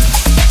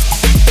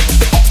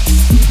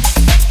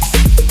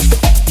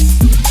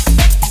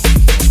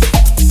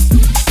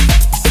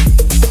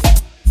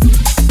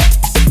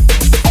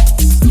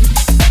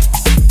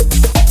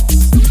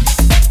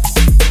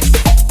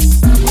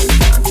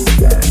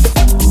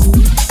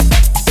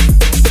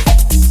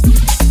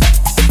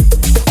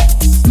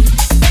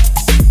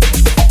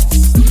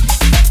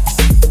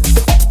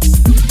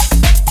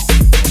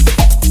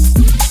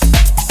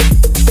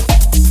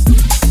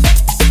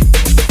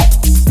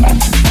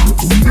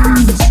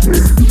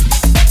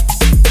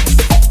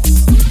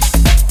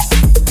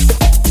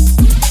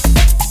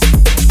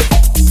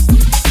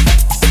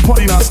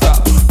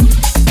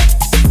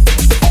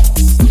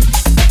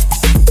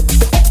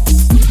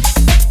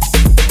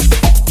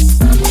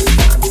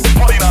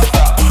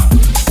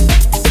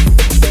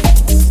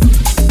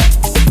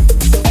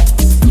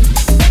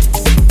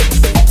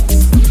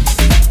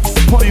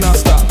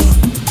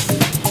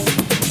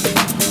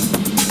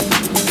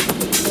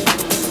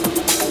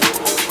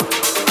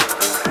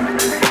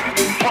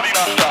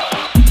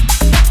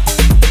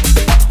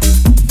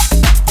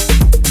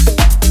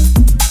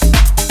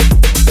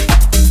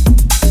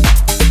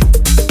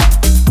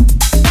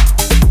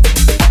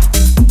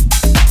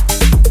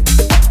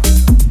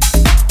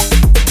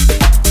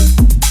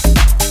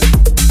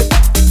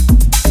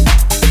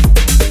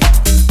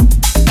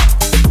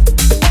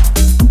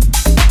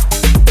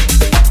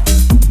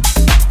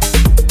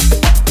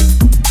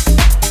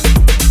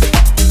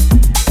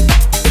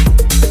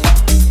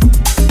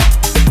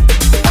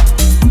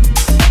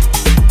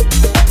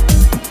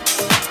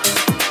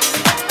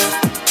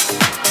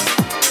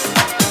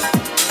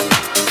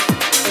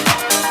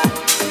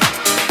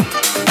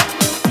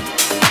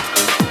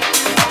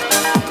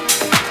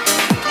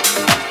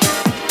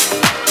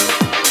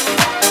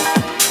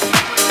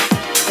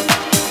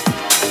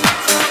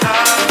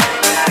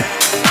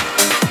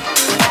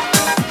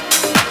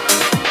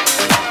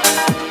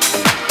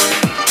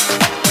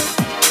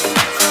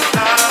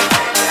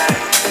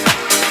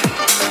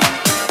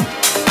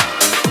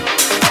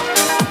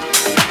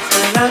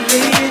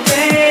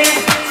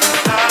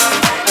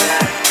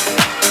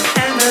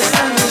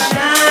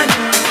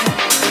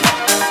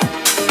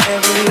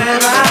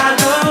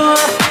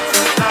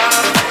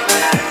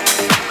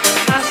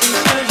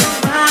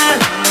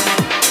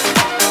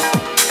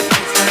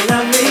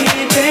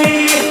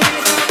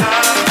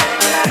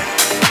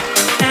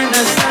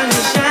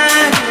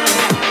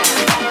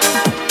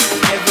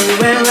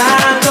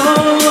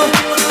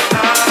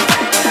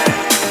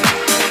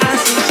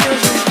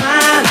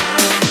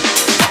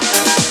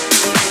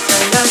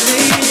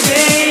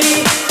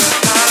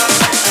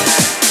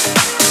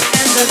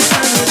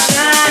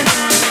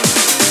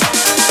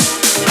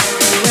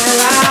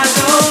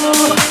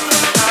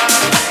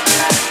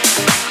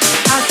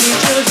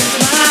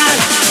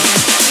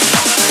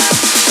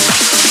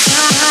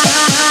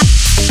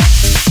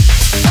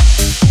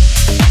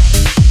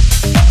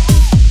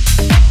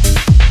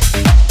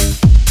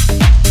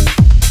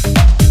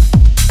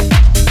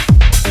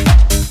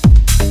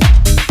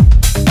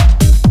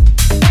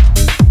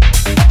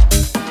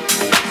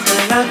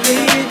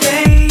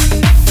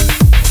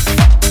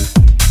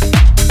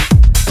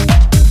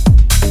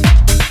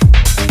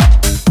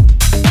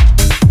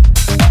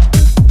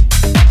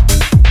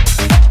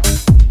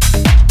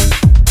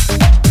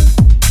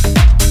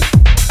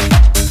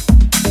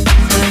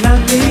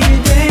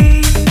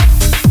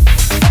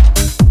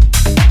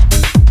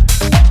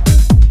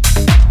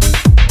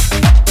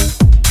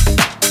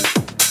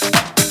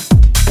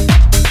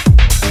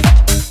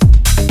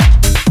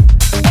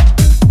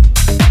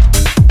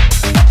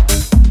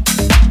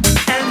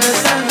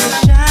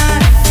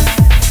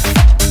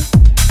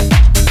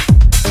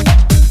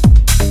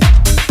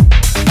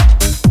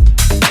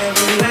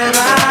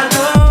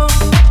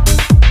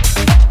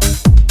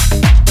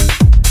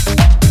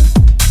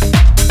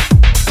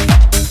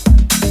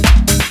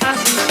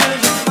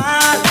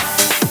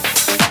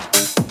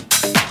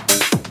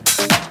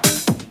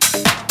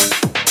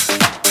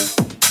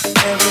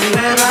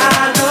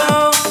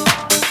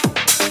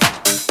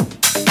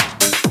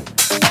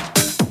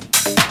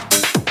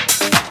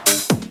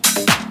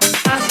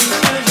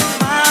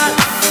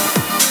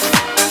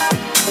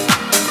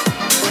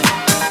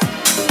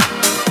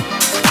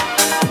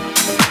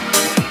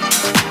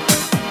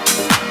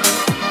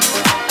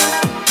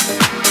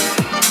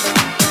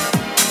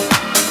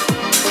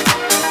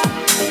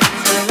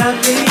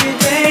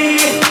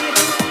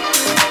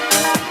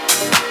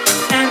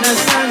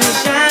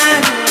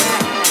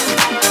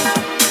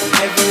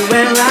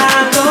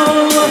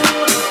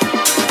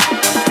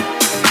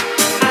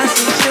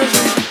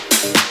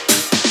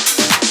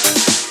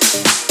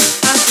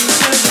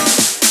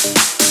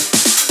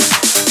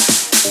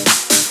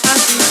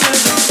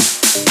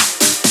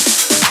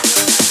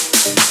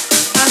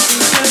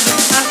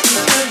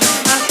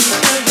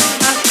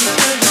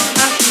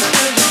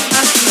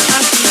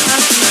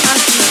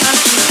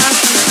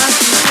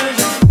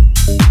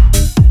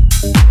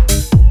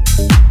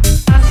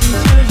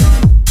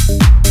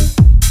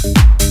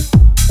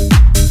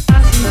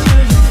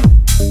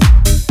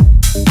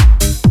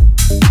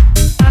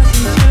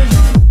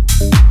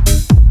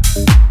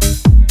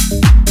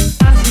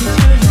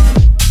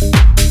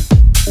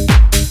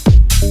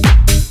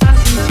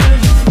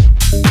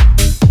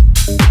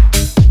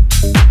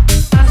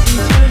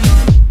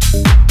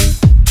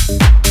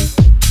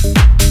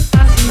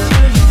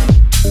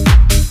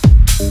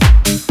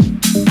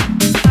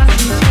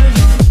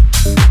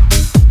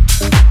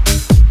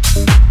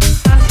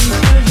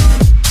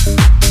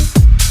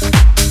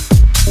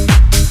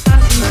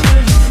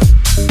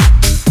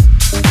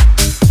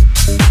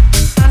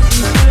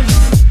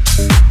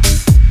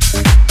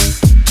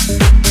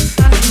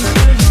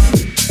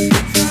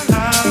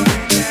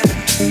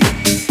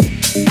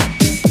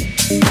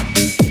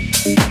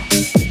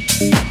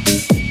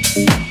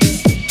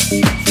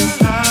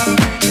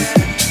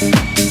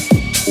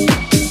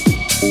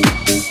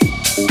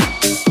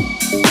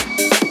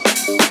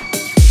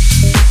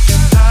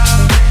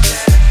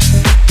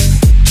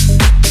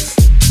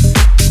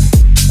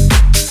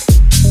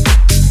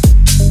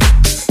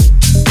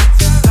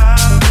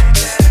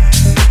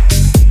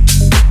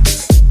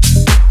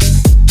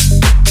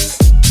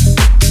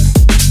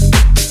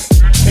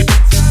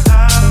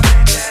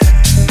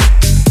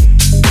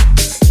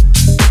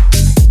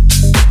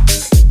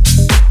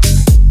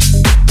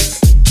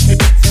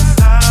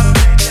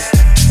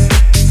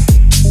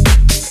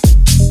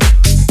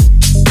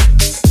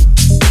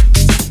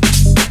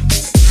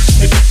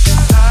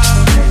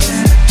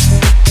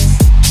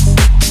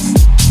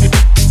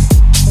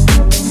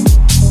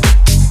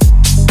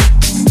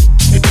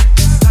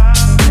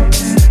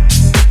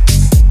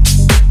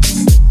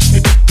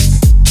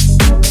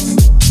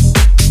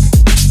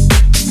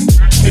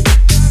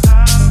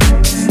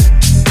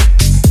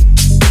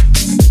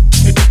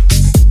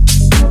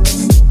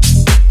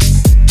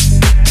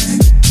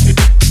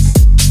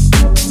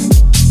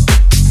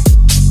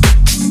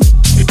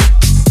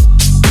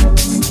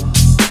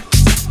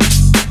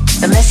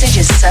 The message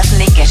is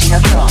certainly getting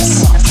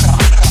across.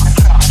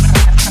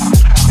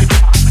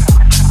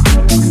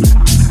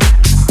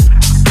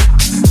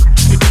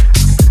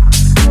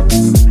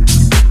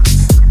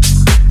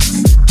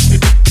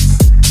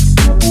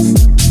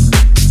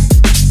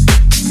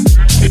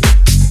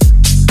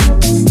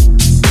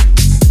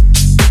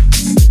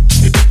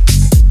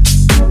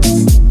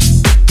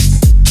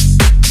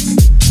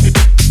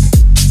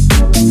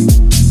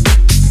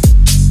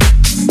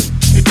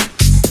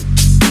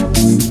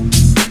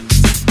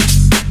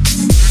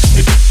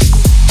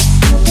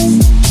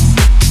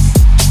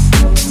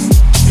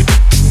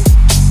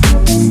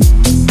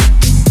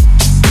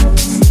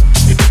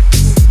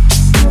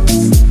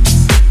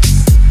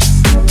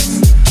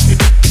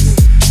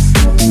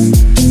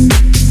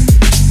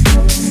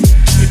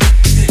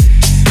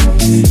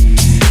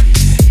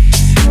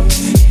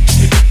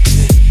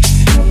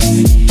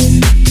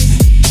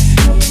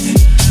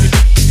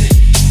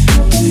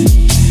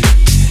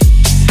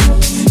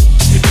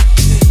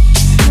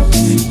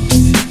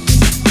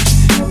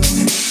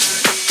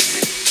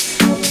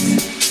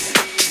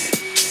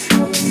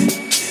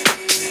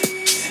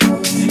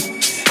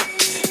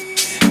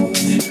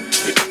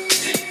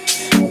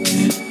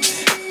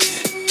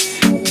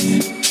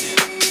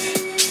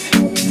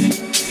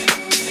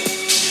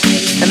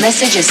 The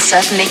message is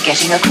certainly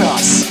getting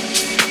across.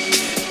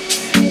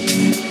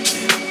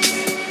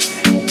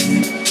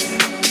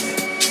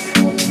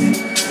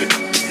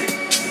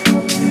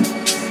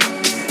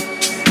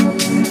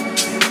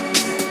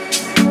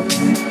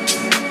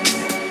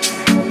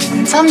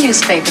 Some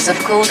newspapers have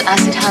called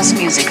acid house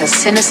music a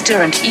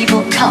sinister and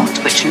evil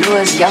cult which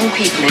lures young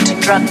people into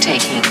drug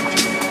taking.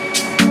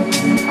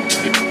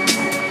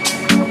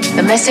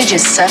 The message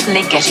is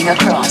certainly getting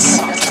across.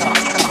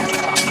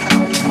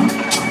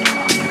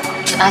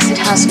 Acid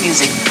house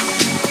music,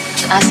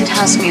 acid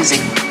house music,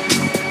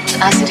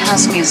 acid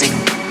house music,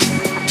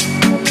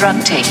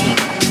 drug taking,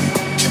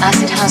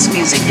 acid house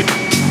music,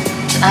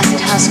 acid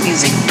house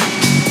music,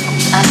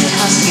 acid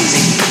house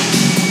music.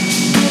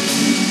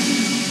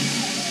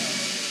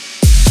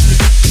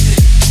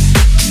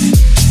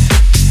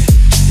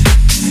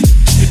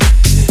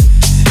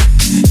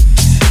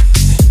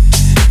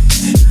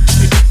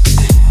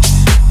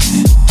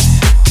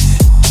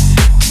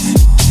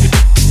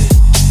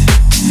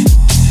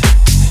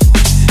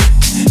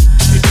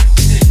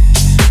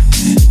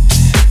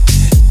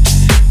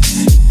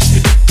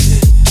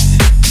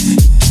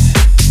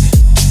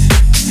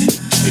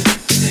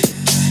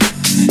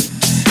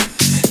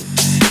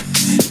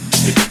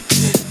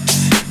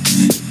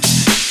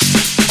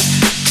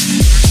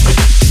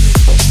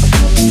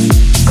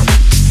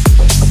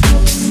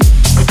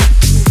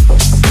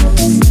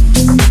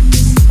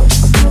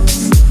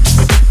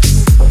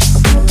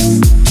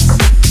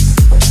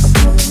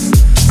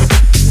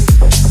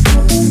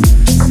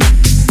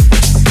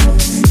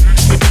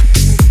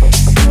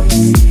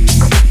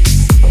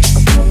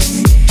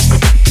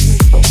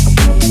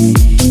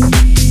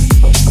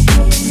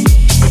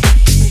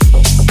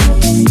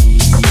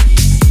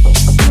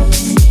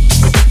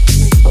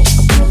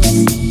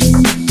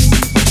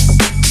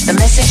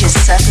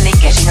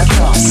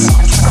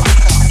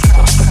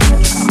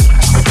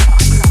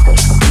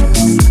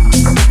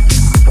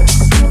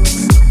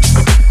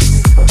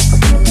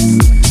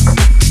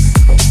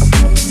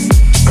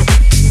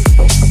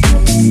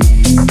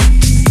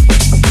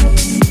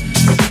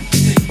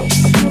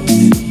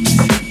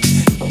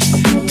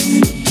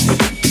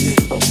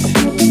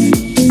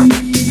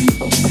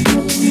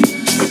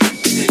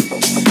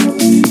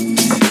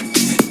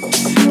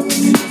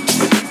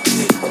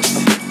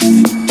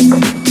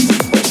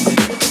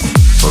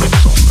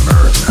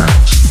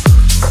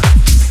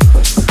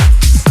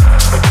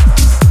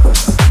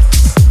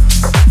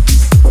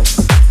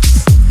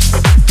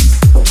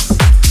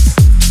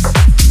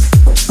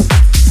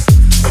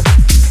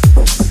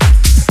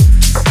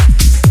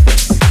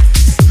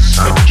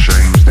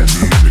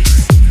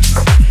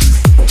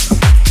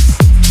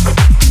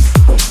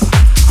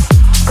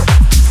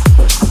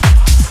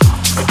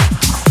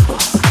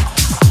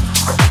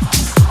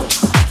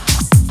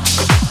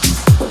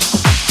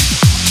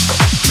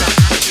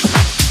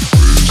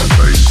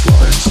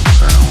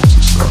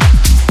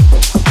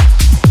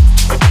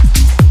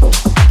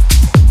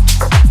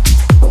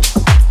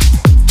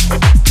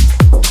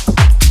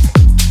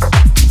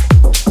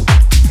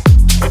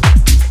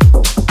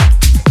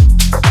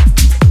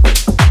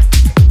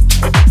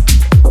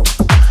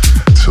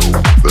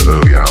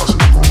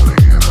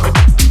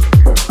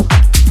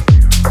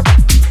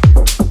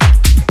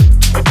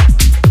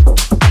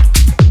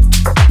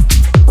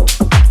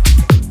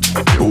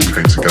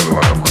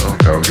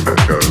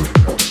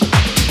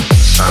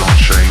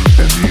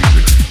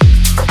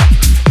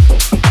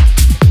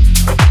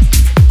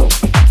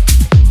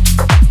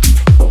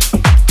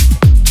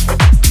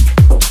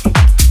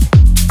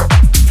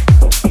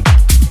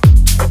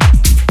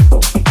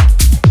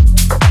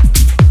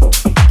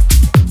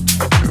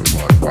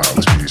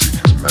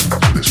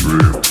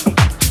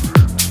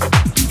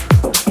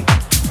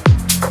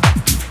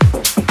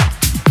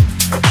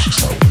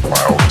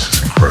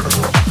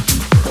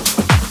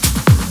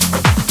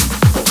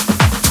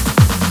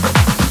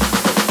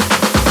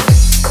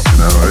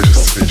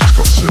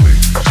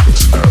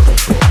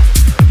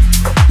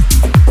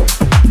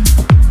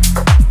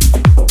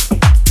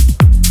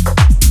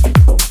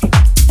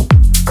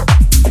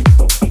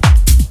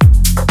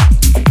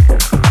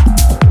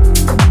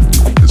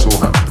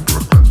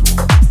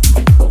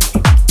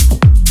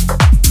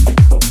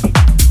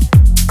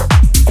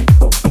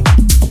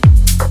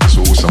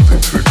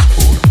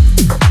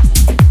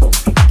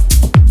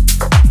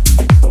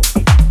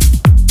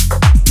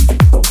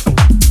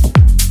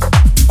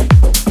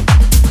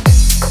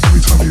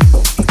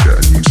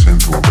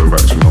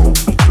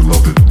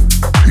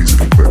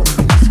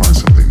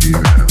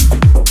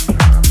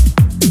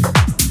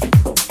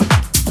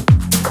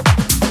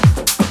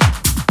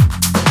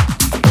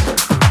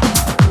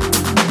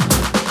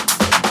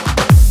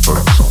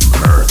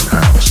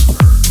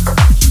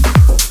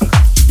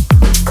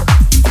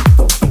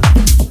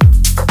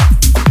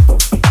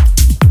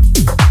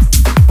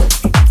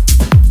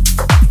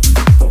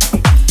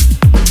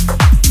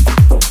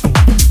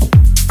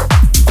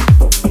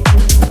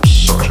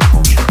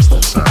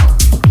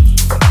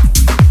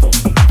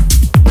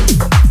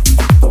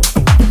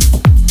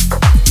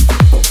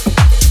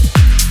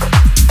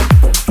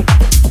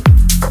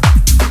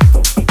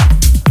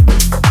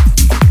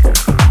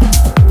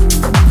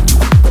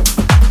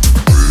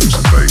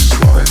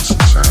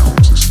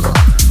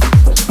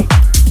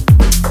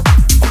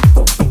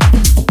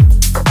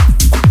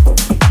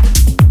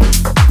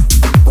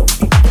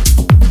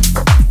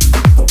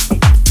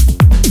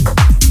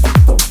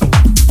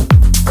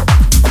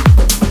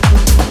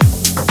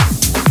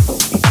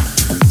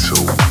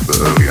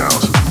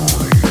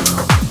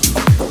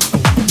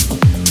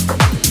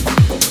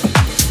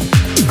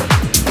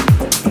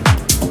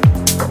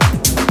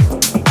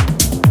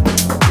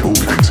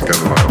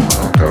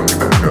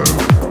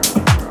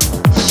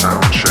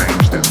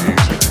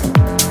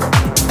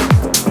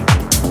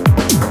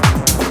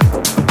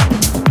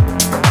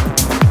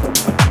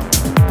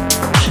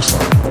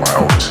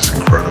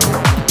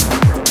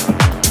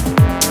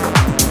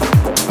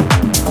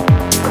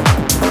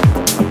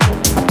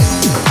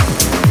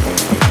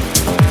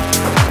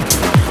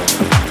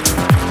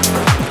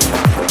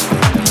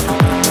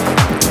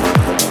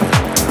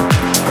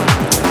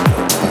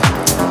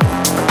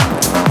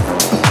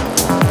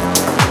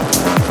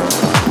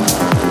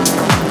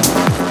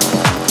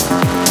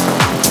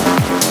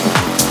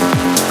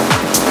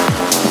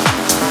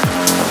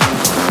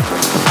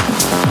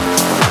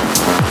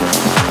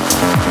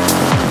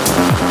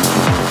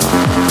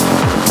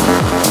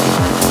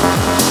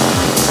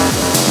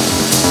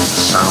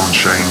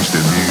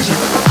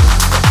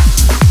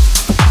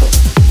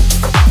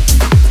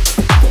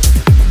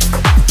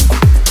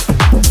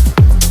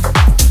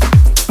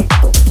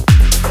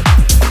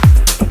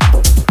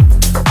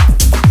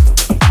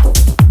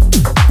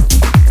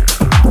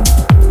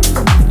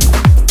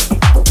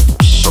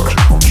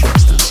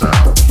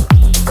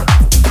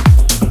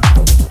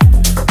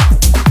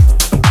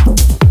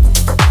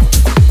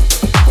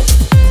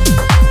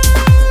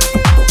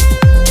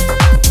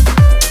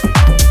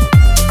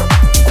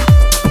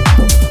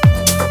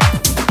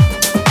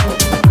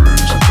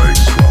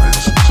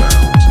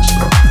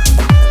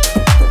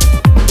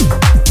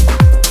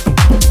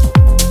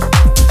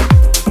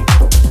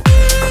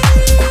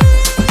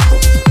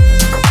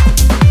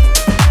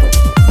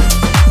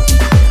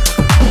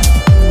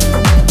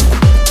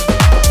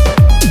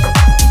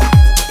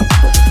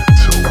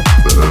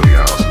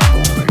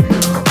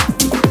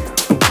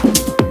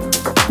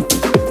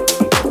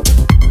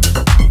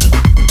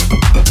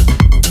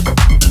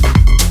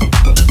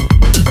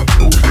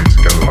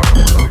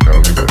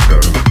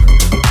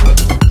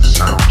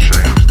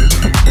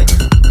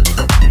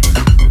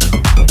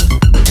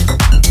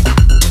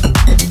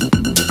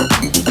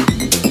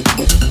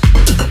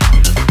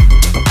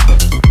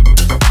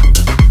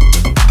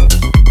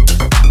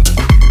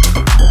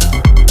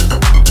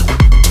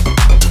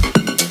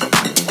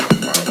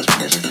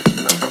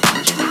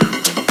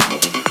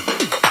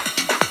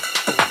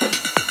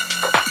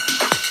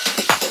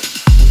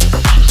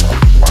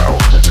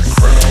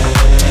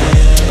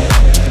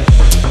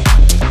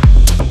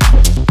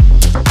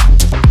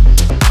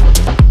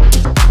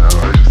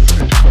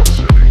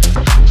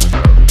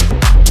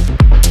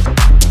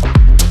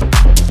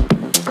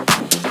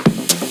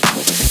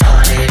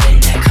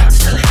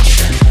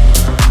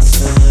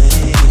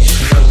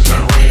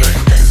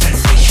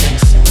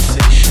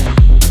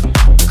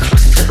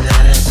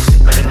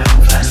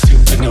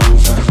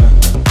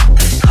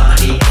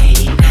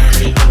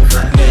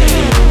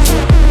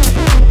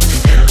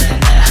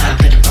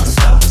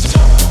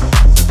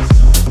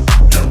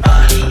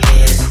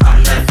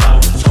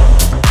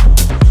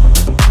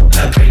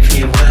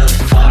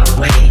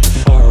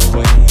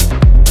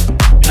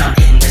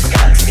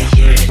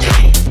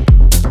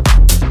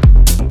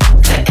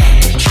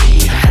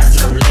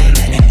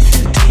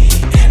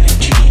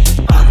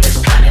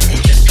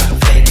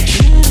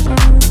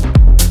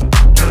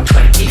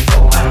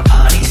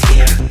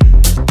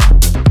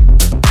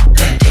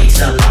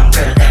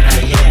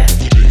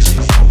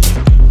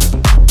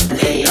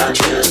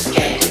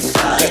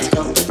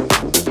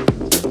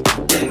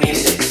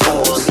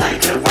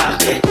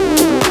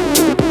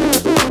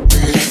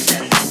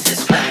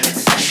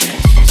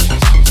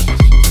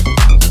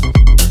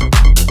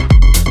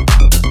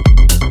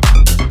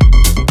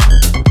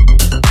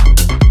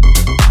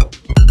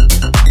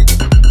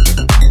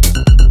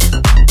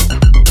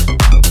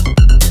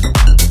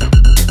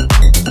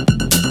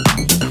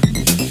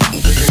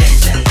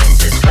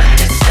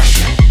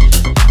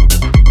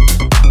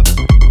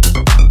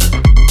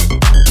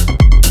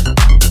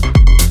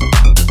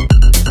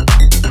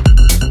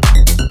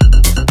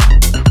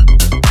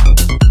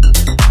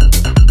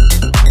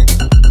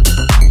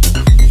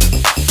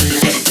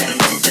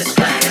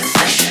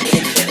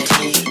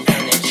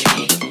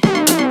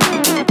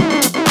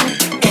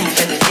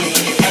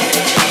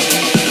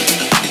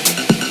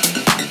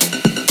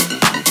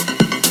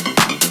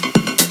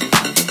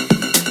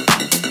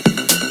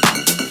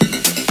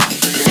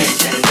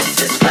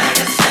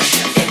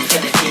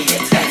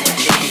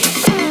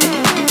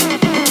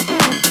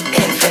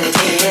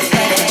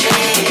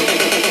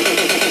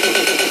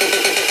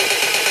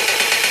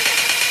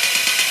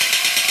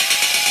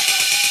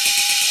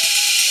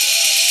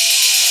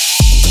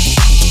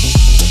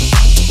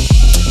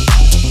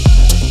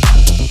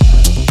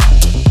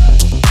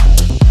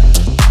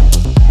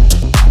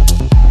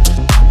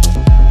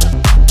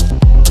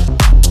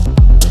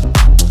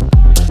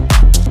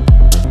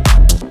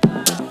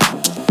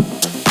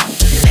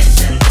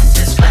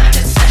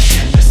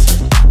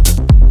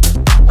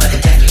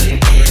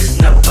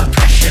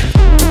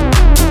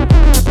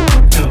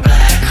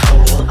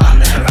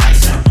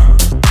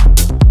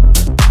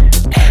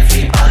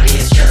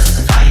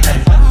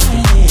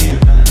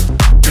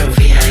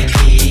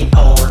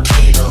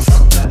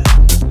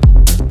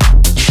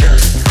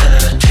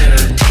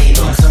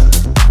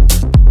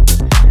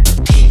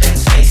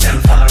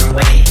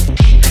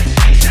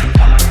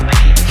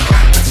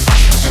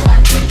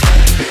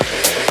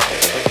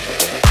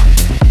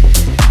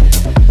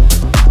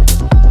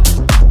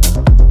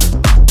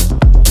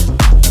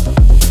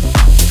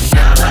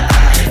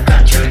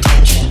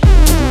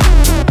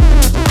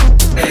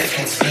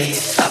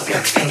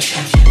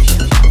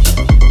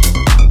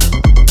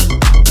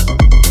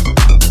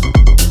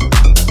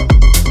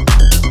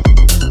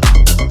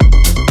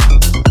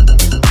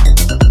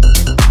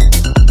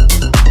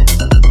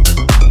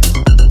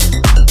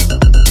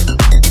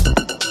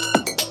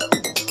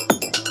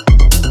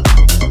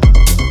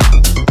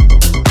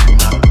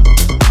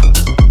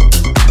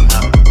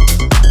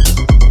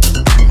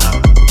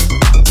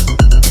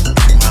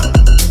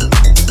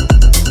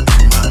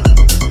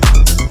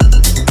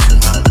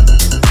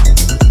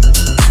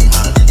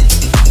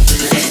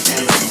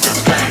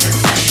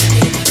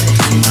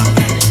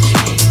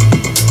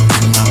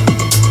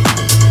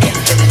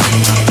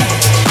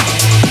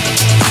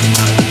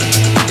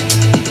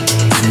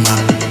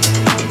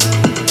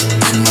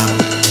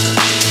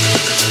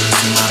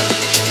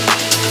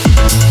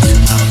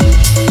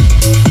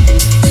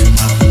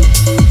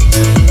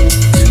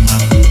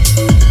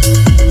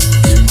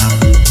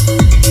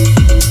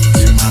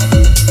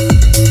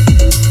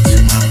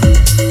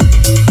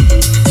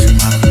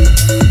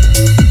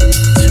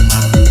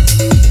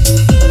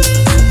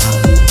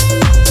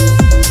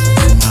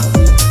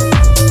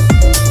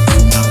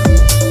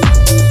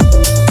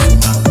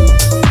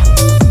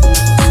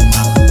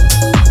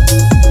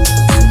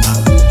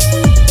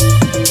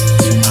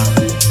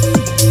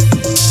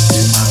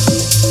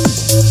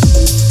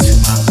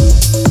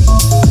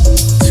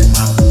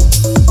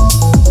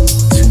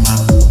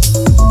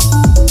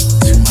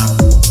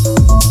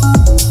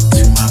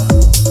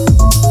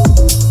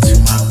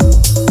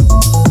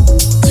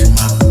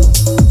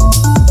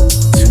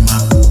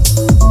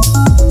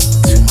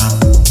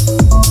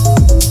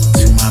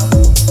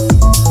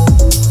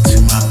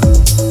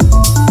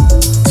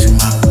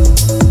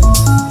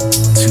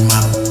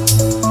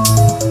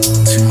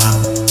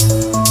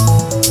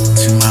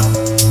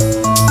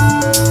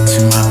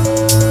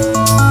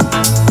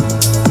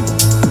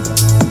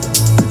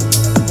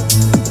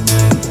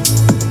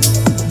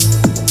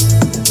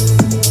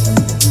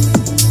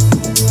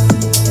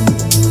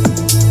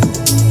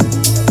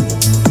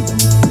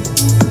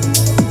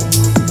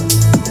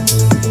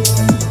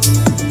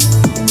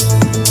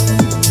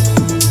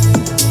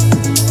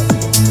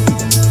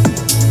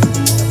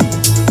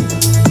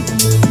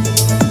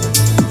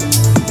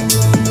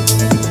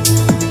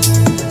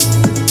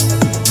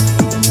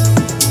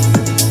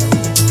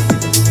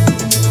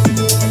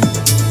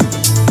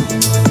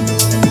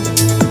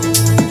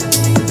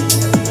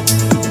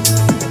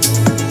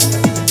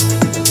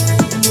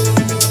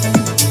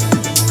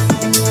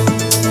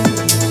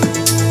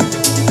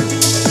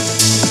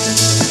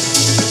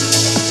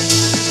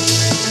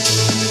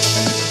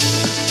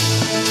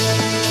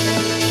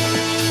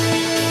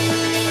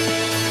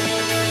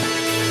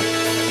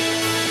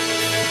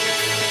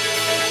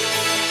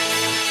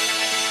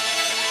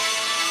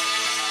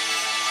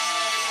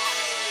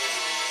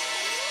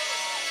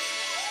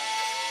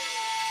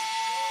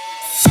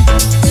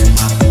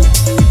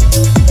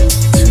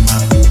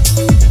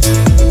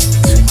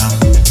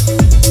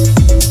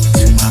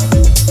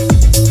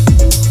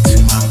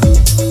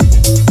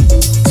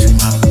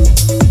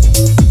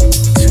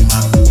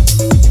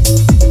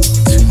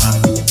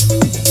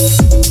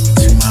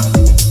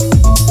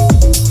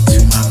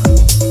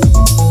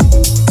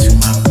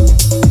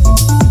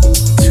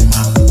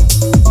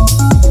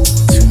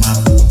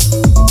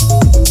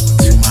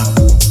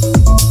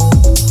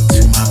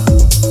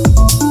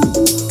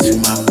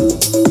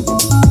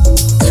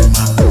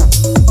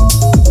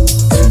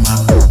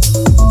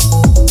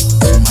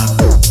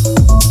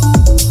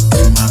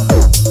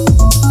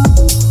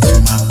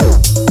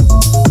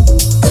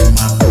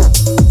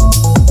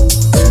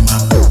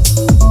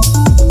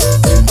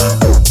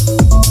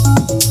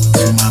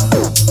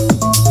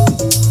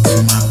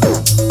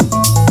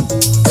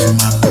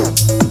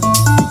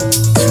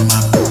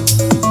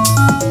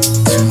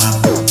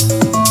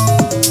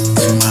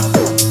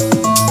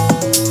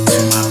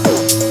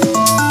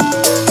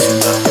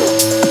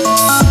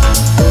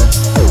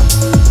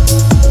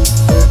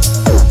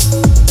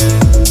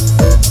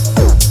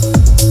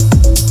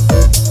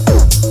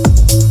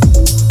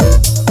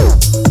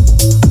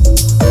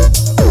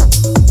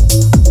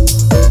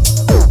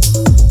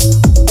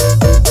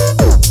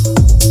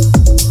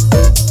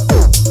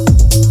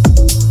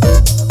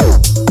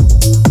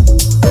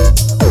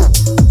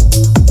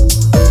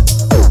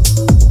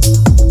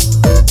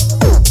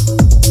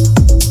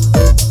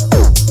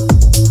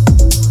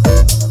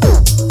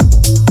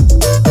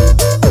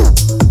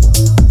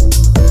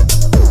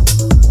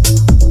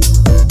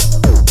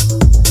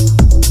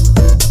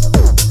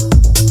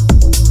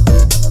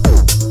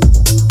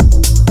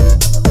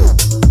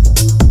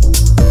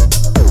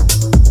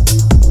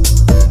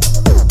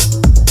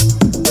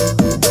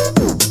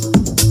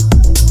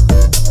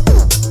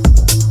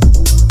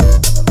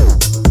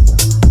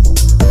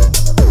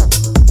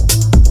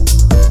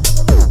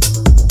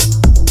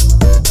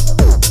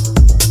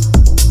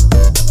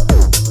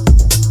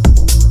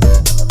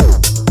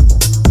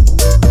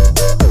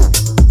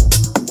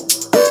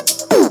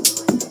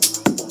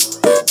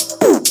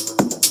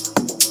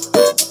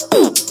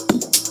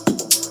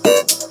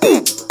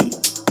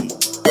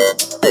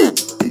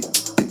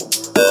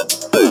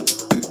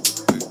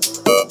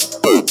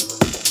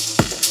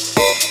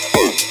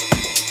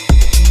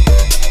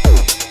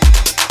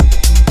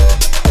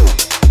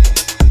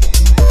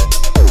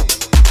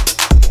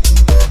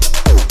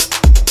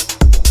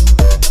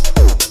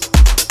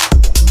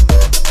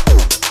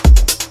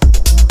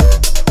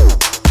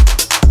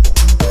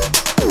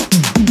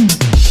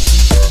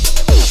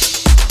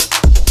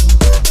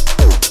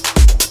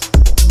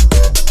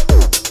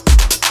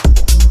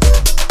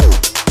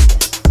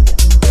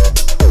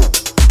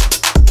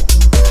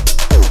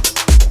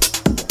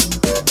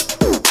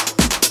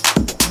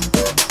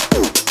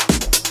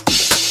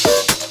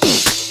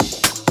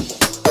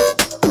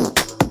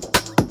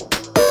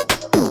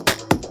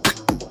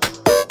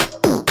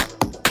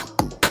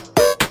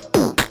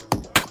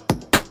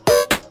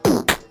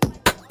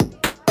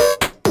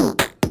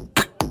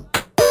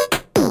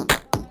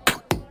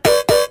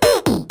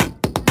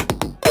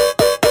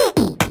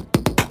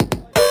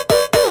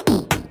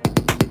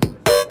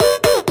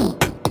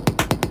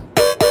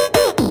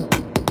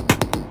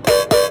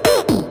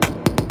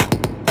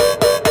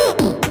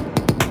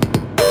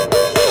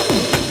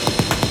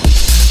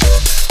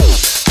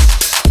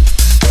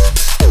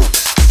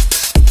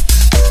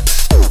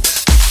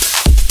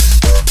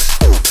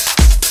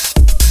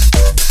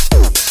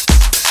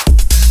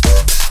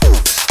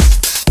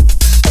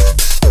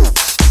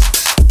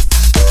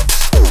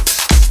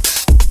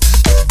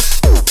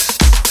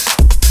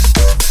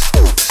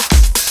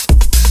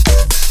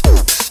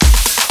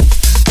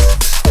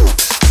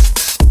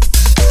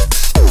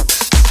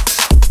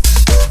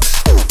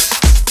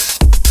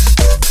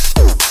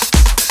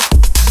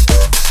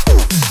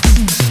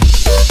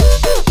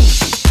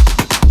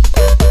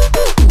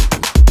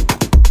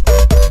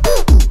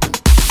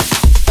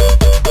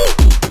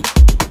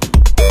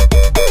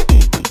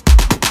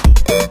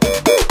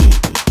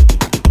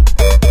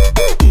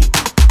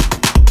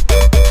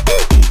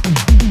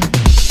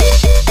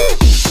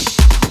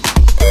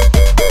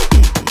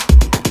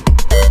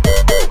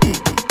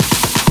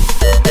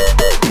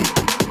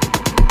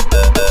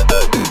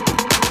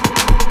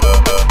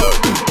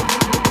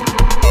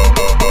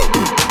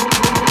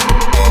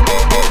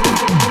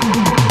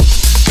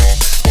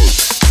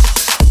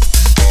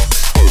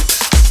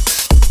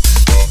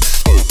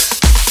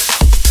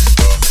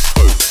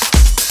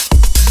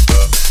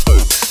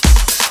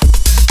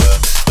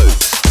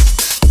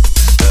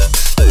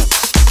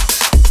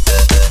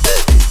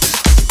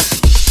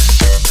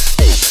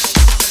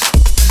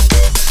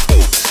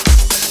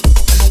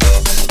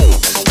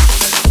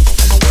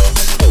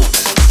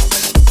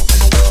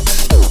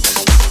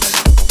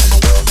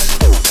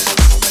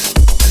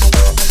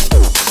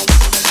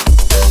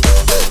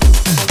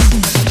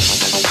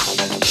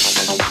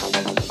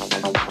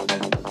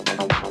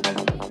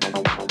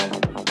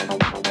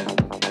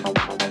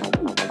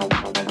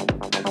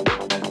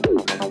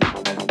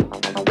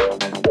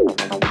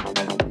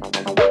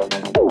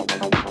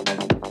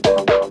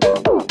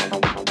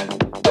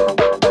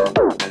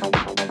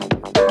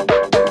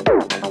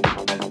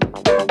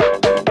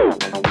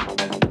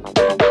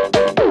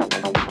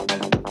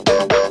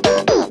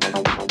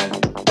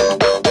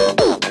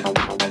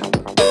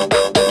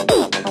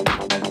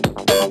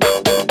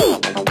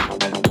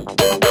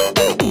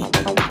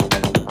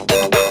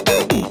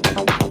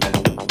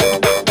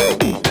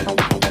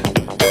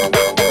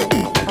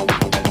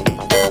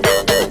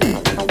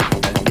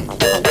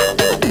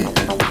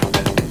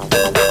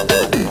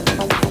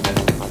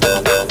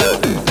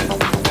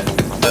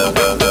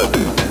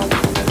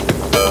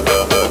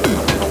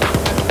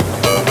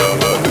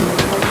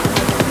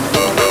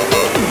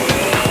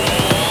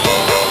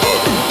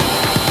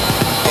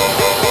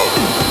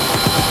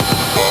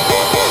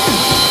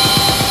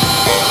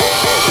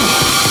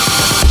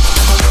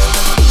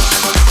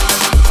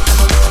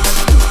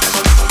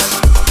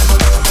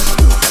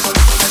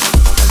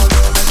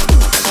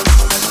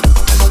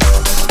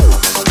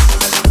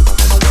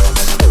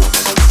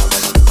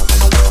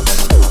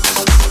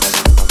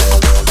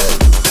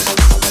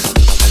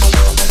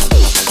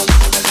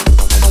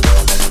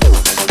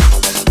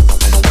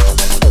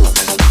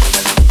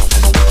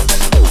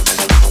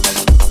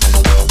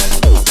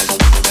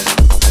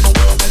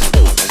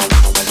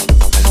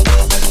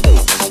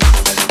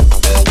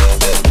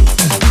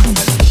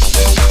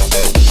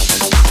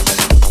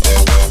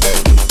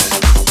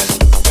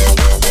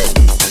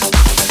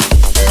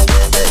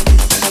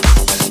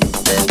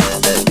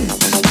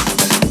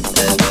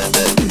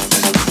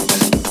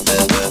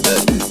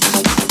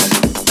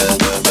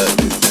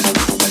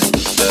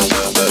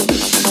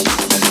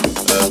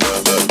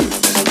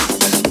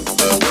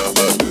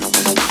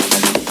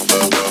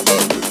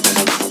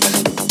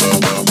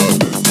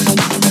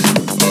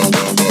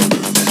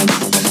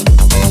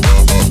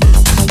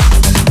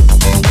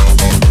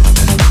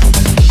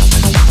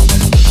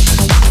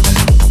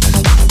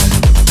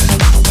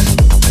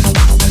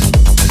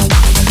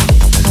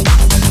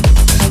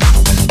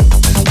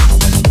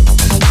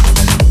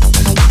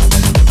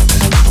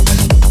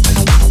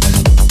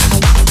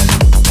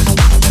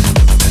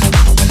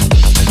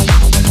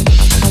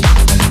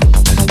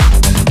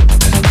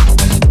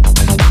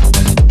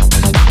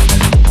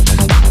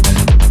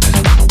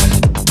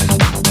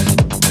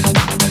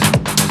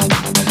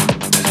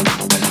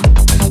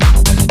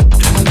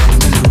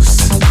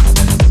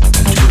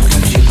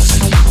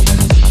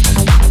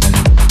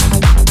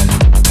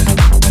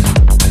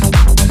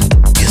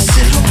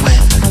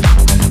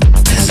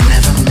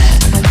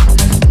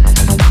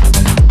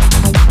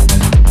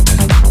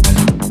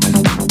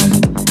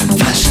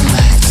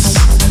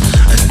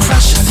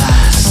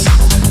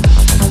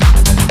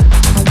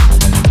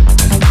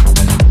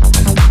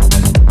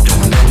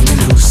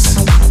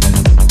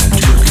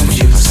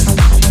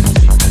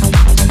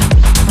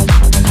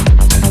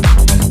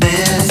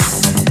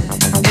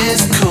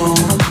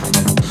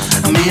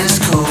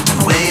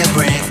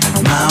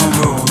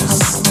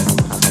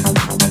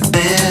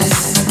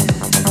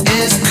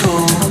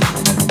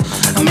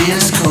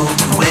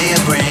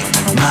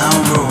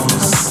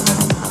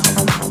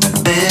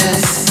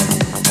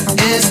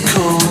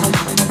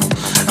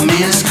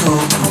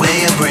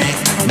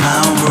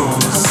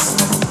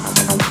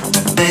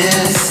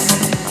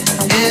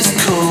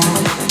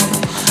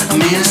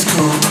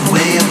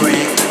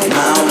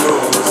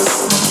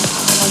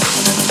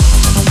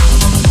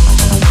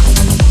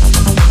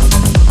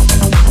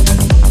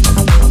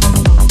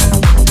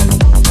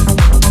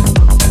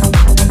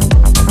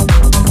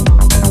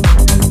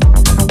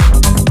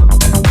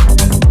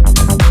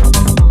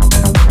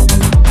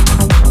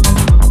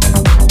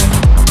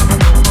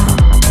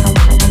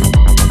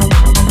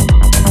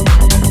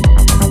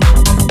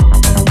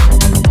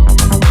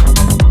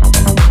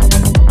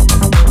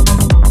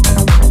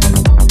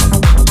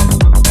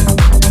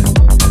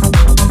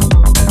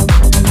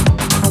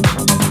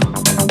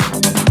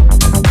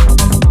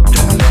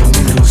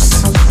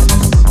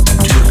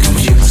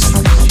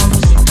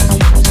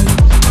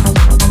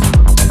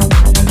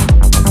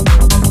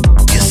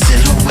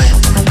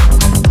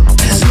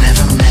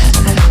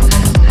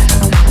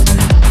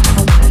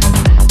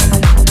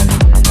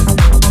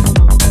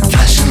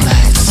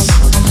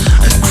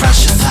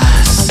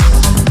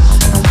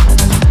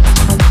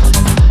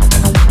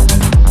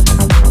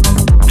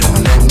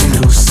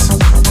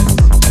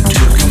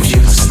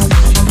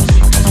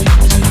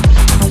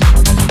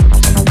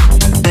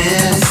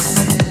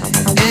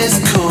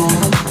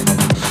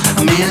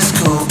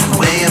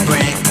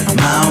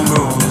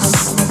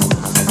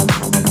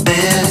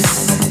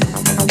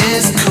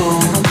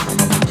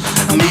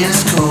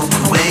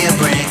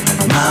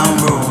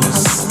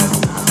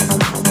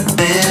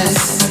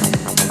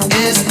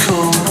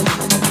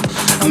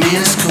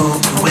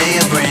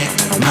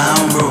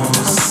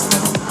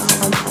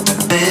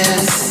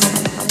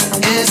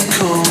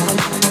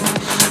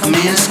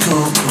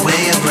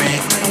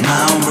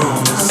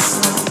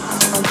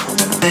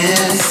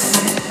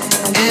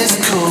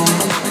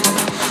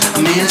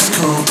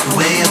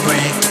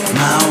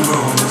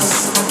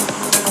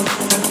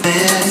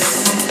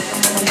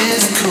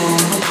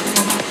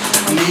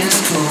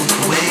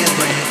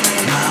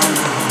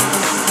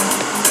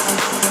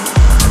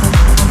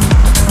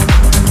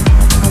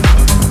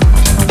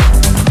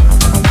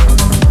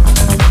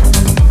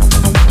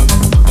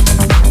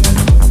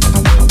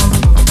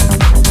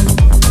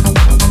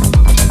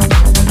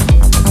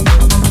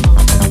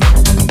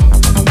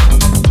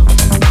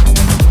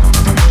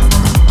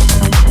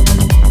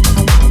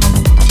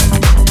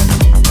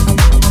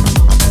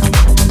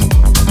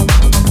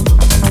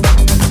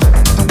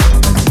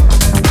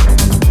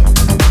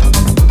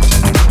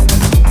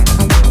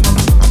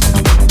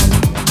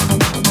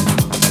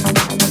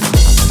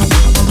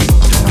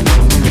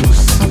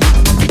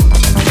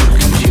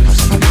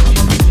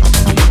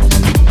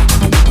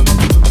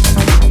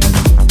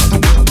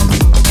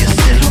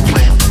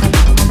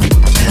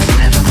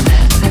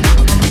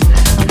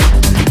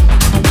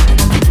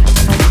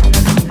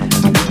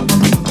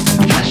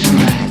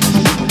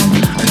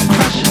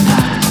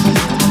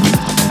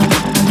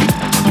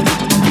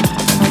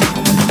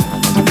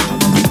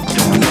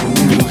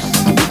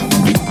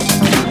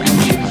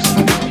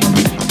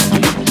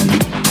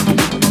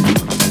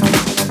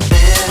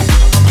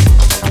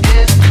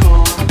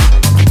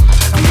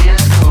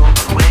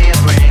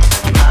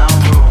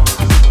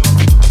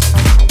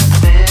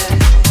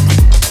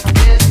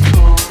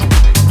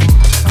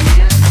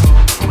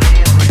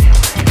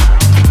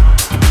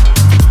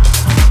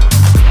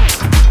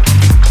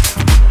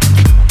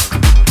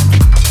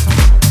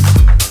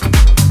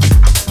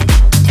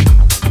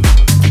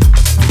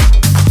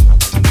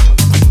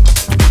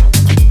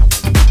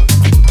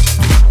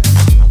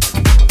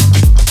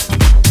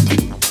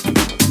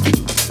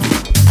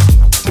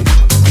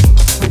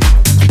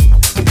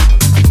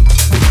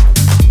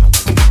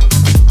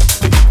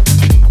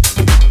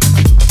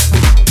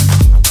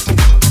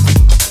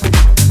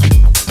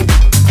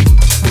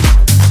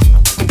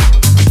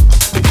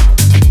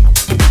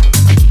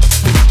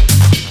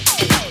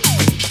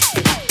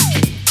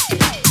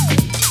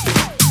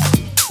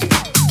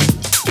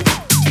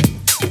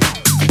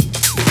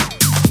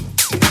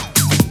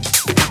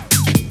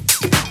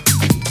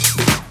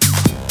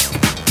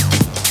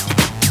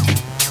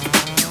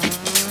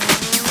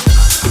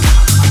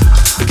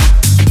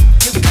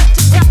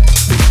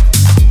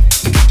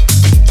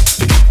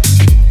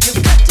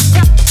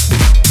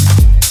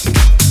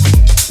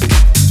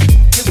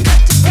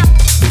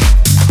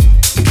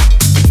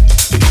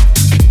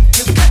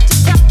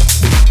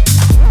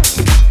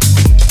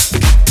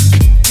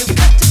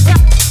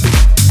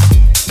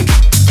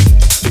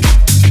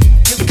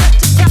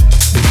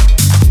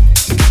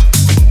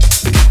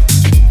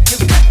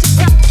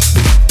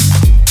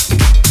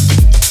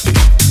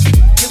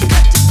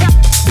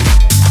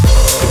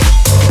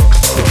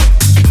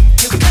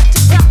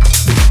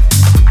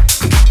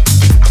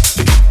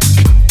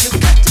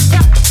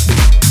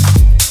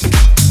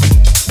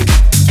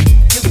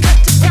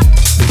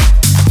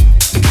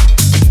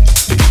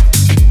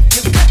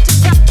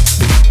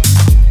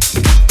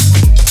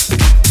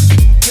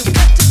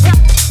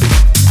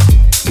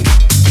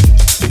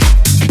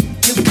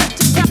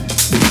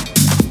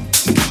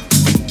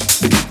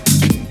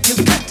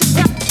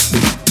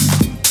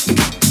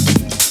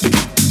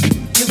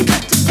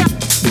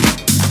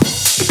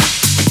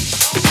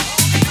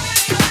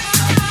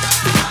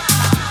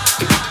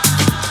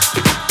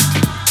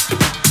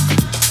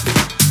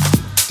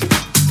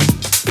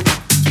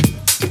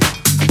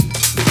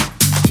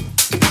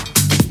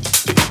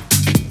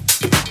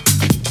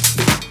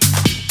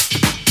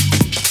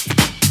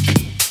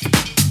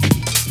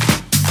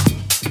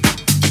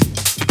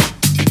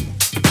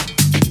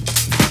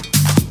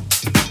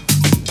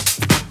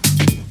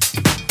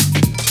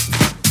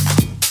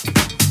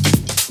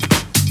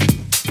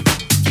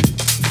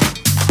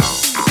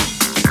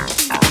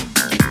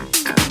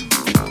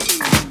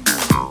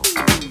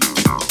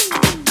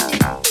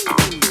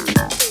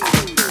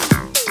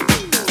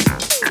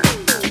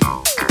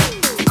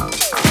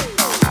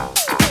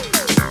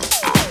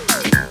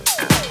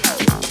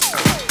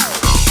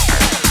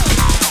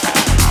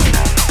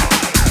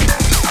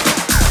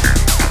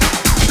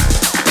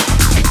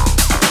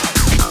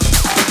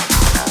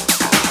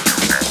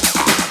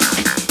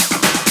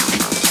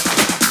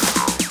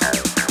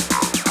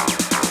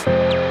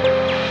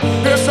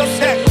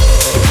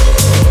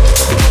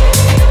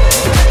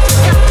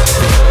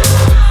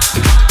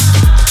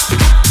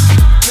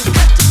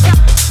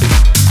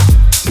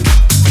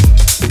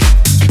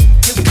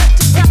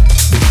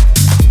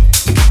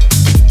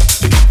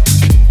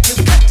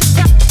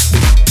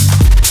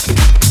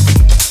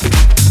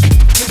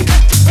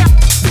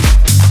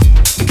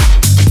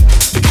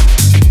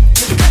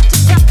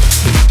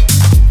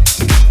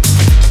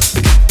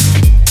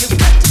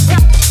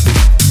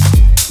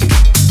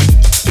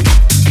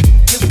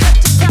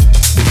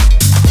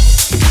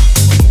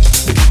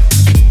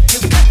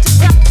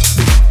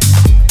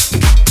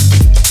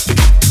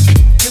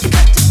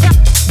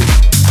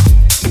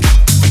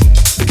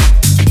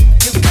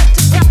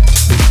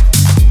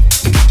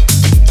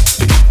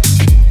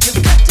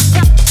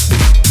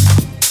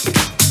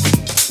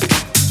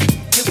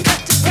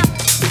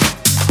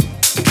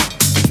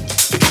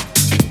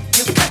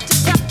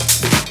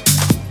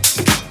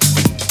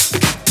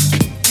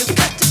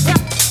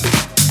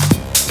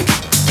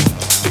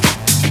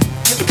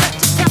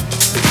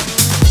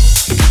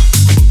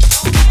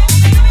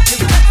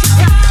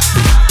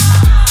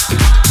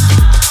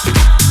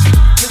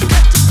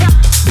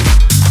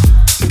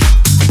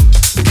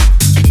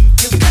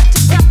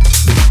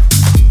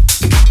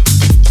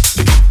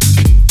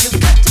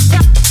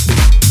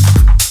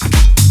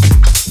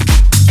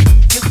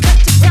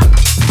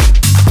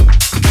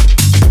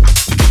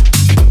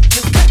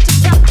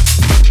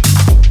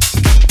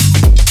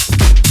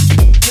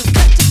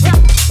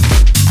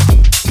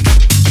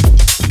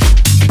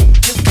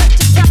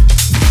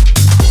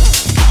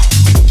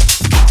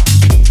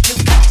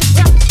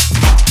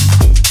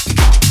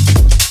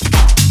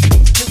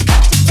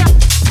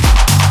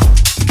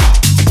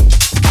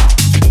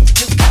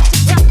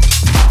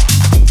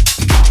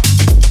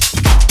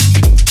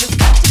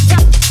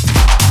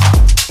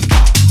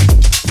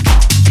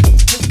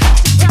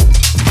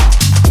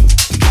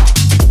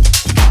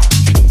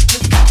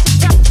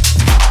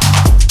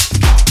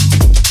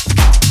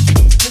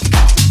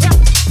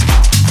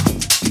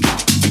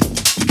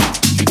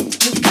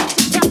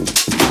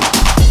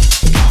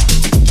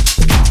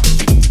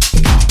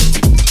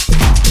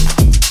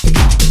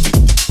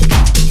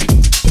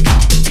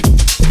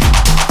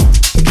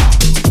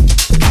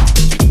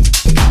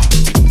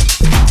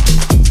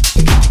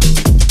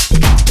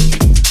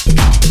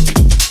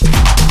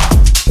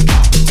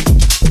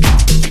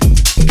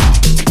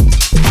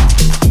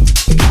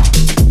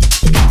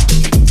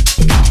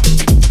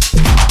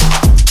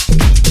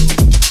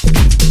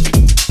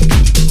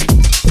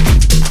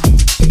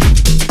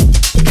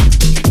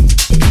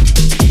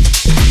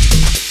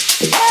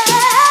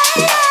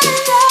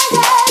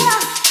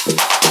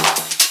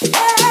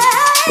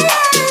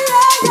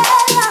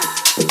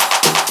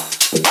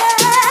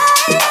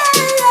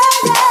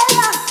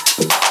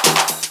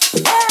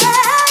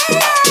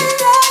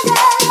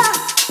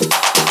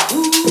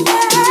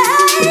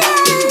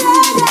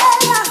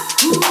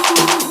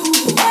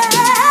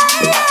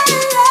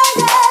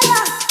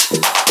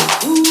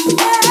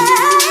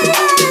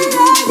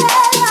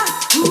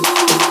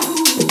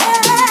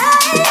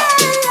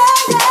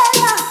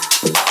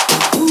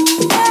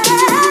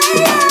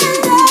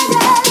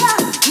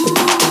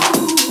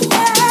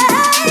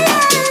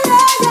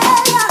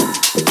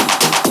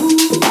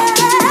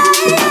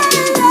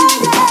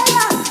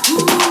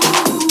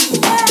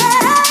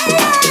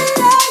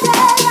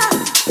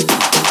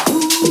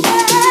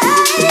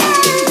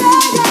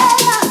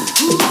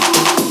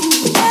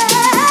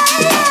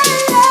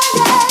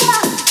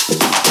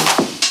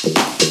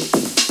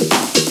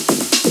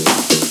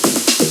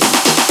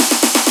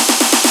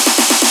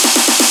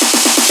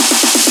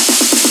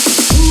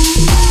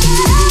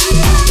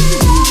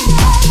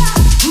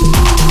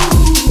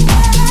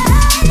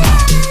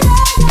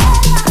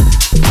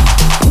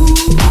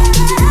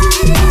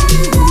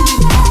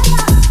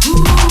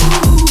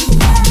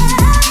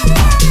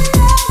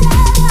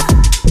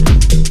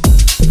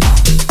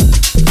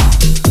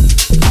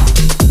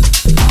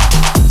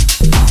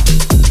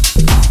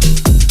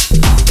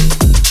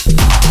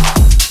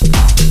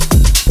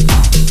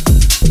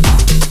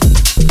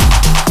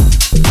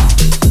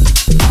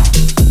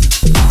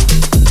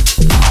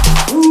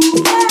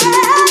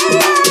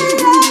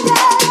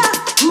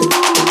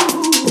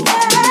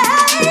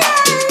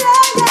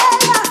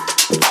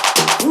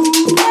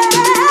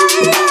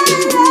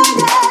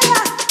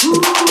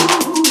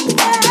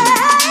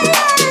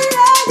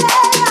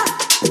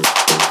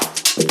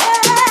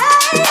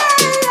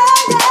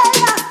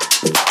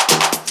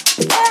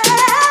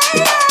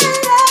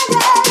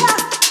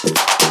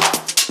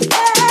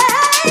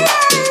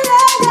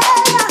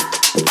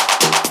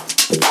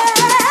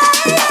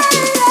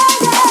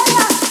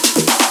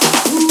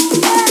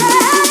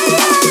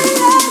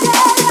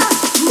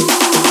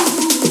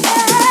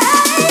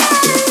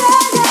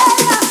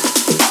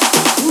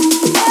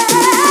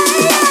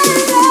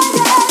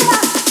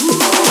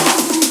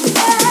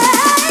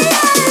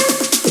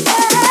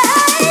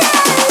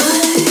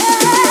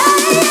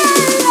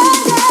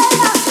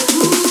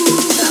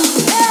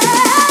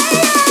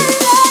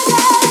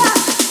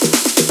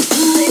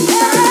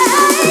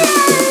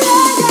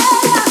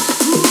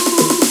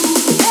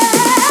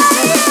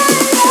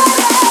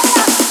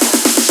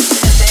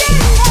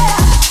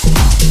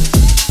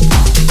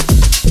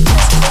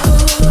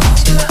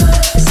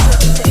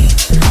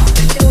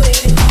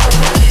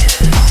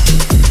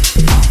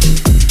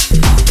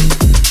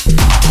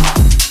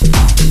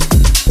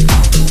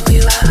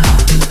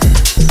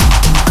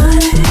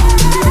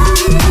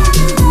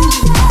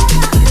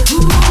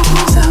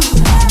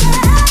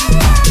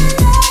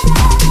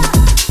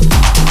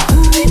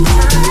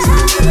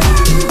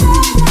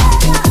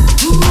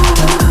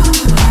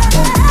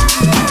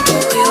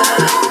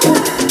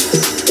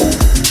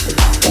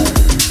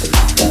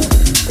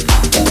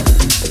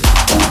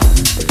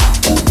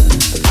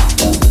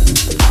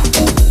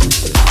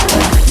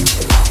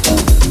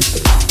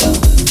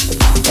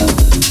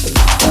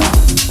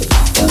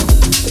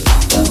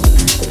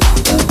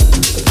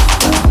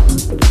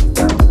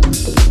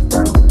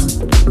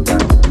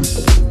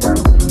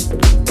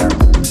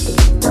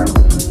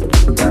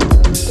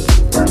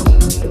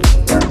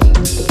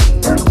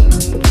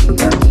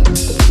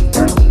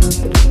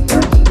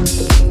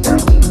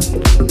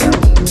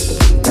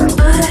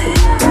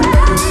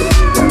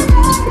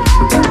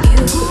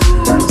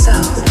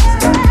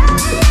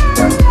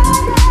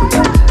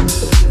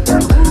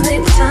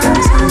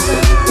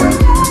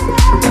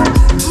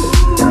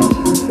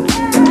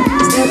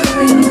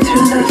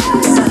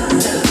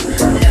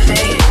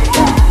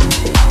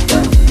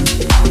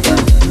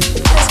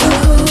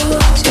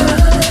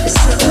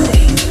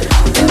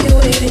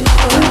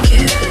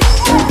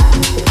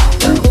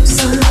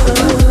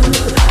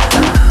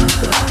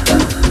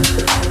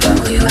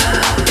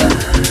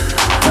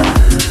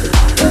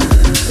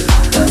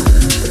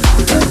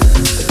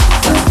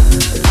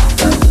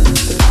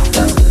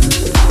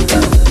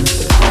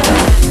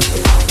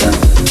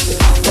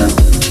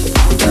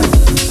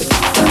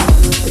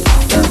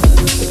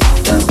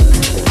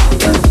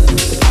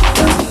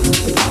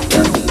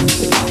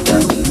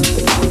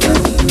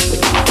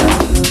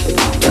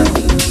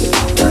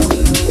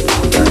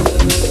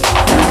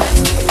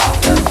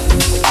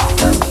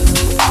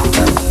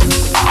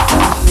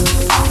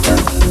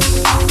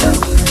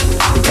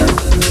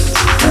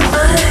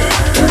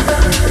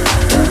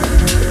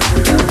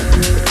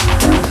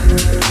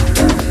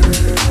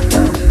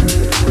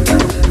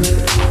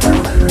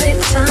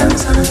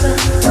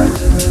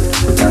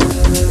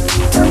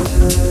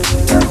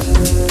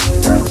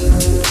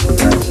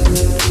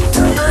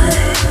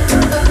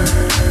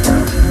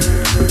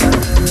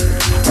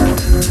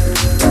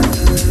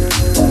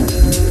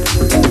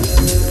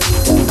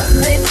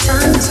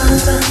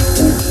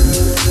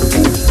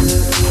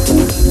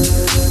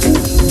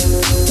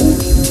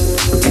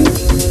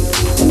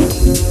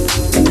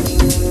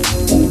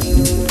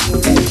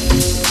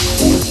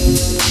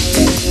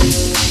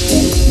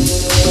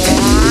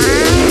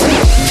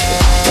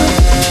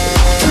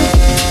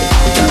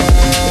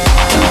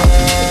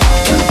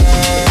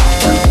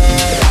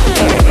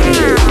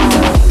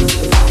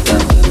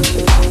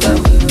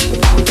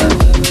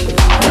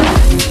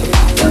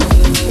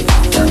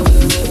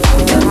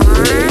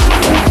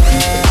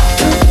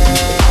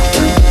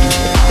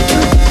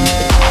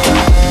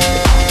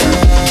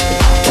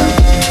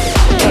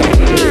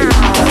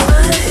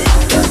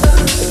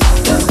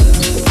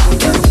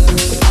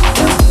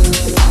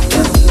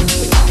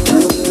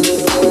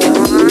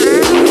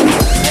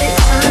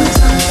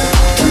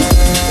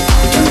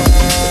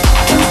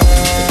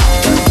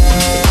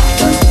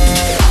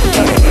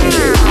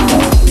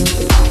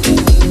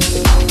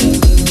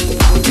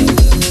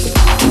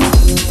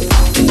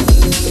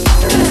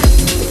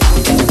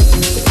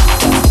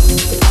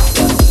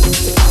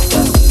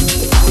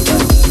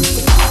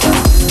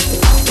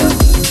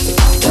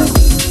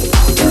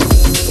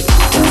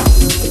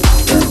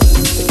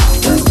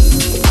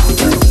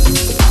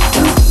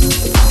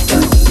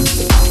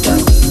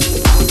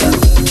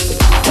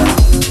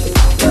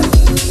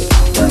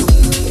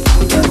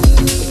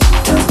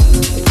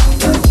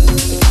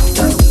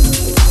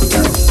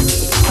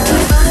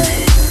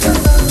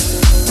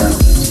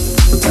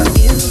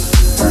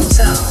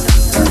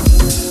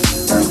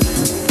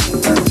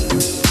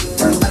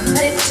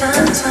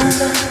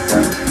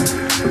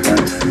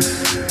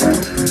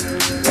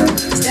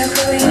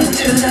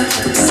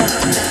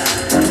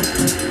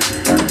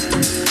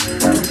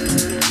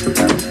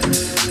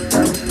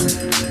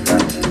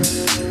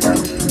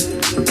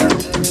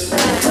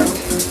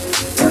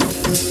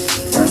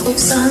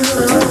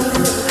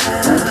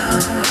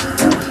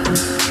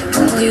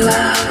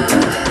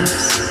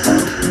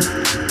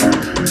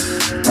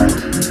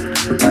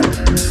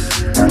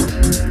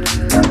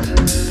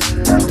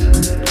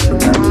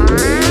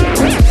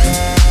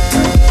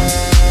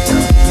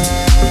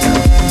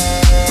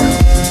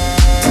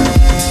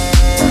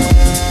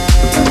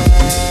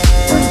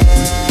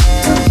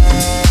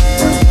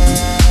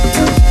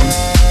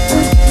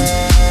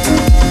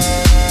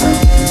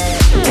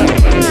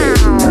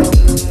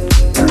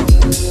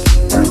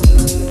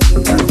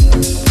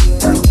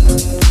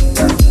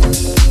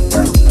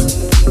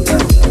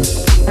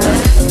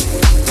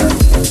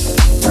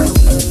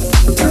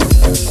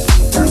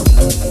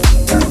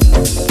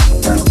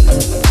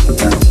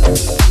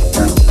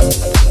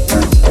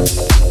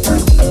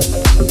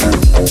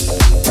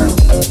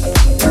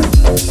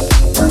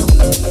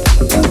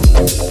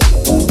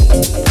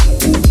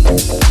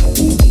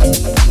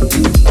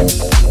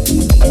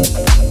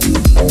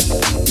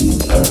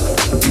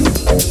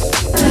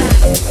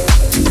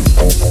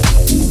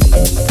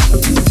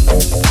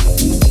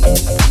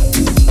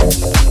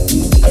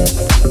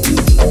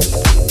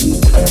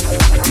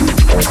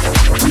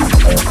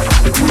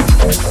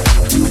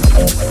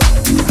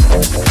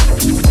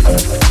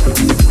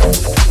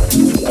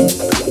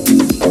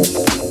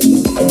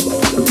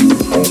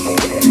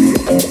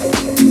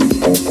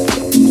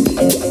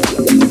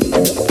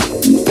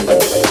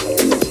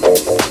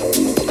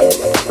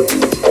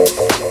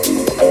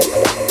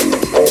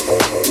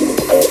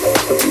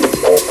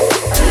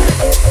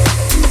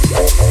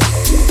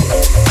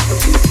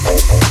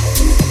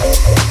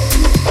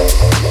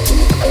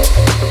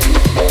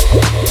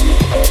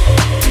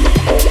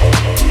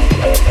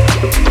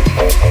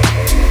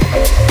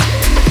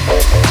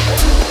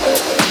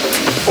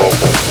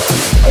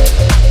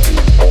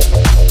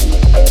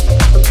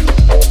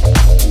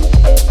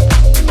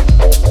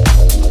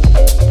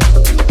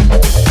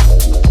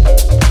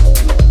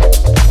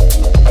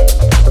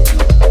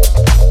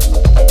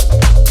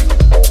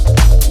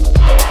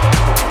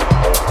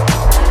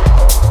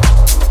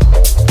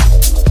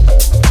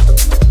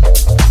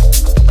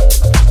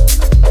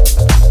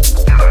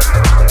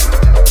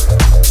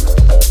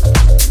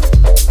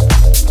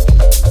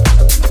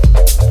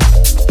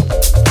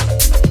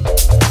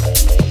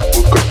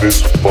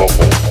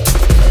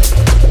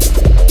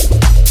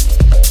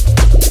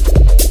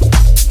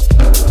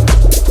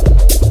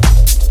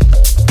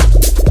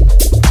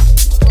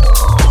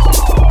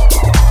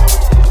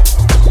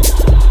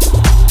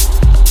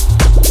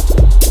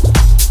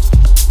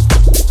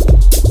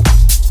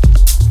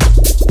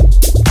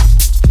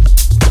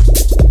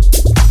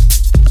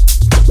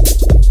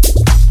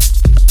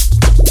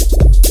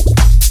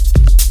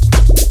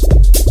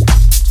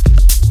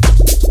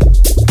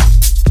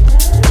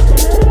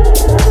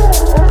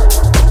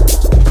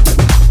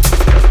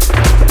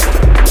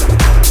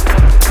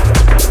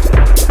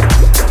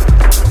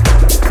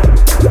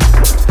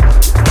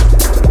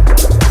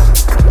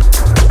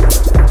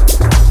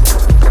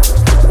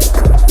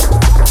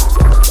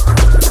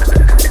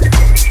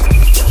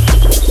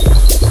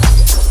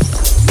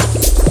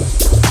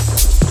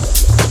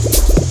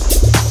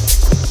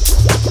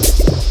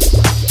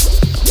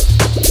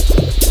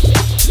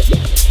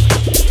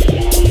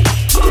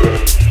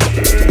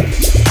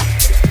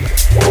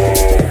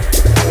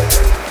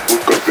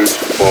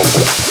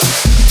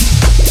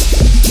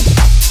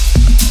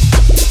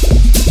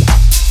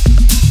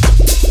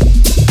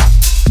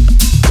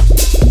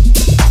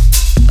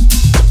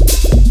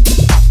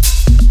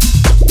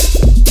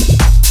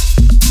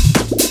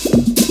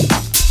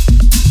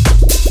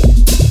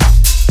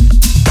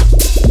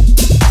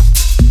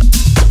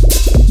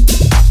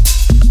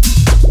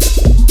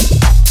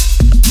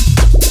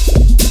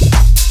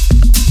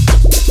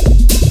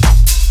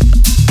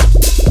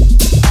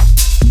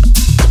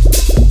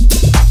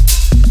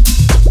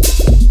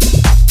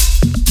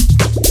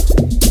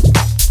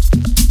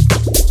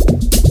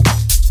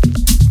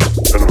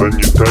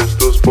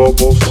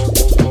 bubbles,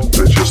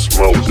 they just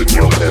melt in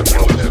your hand.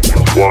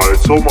 Why,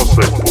 it's almost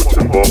like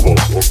putting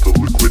bubbles onto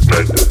liquid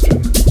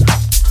nitrogen.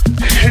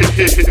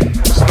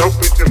 Stop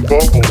eating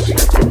bubbles.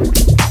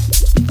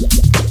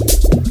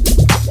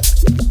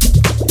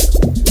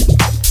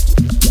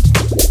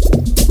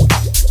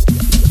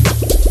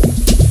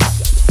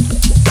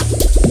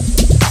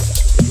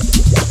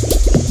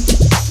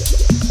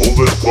 All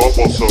these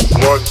bubbles are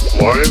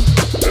flying,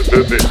 and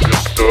then they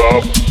just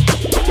stop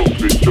and look,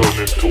 they turn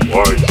into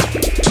ice.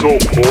 So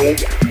cold,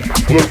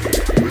 look,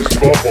 these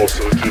bubbles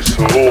are just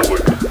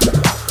rolling.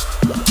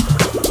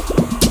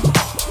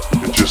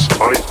 They're just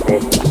ice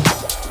bubbles.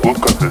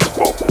 Look at these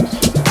bubbles.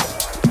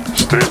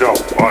 Straight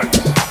up ice.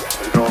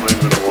 They don't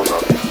even wanna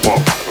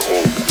pop at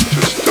all. They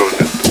just turn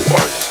into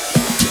ice.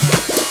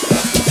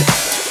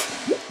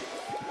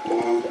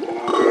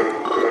 Look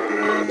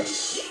at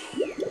this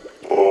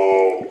bubble.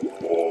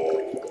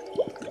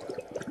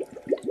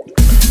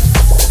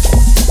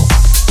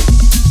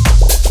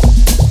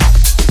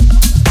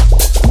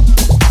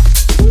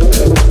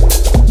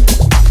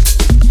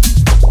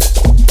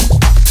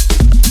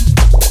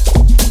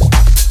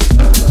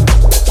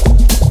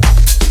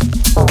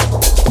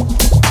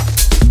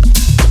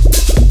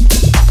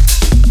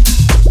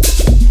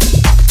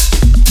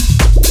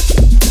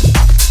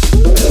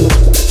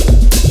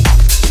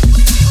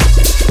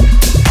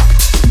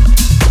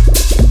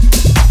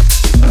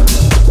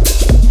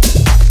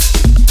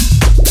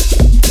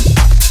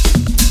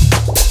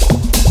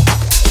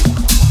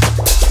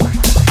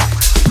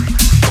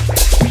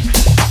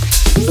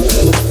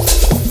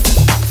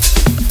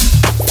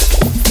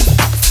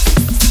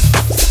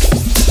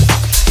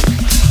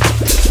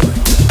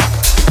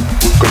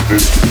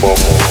 this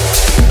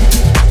bubble.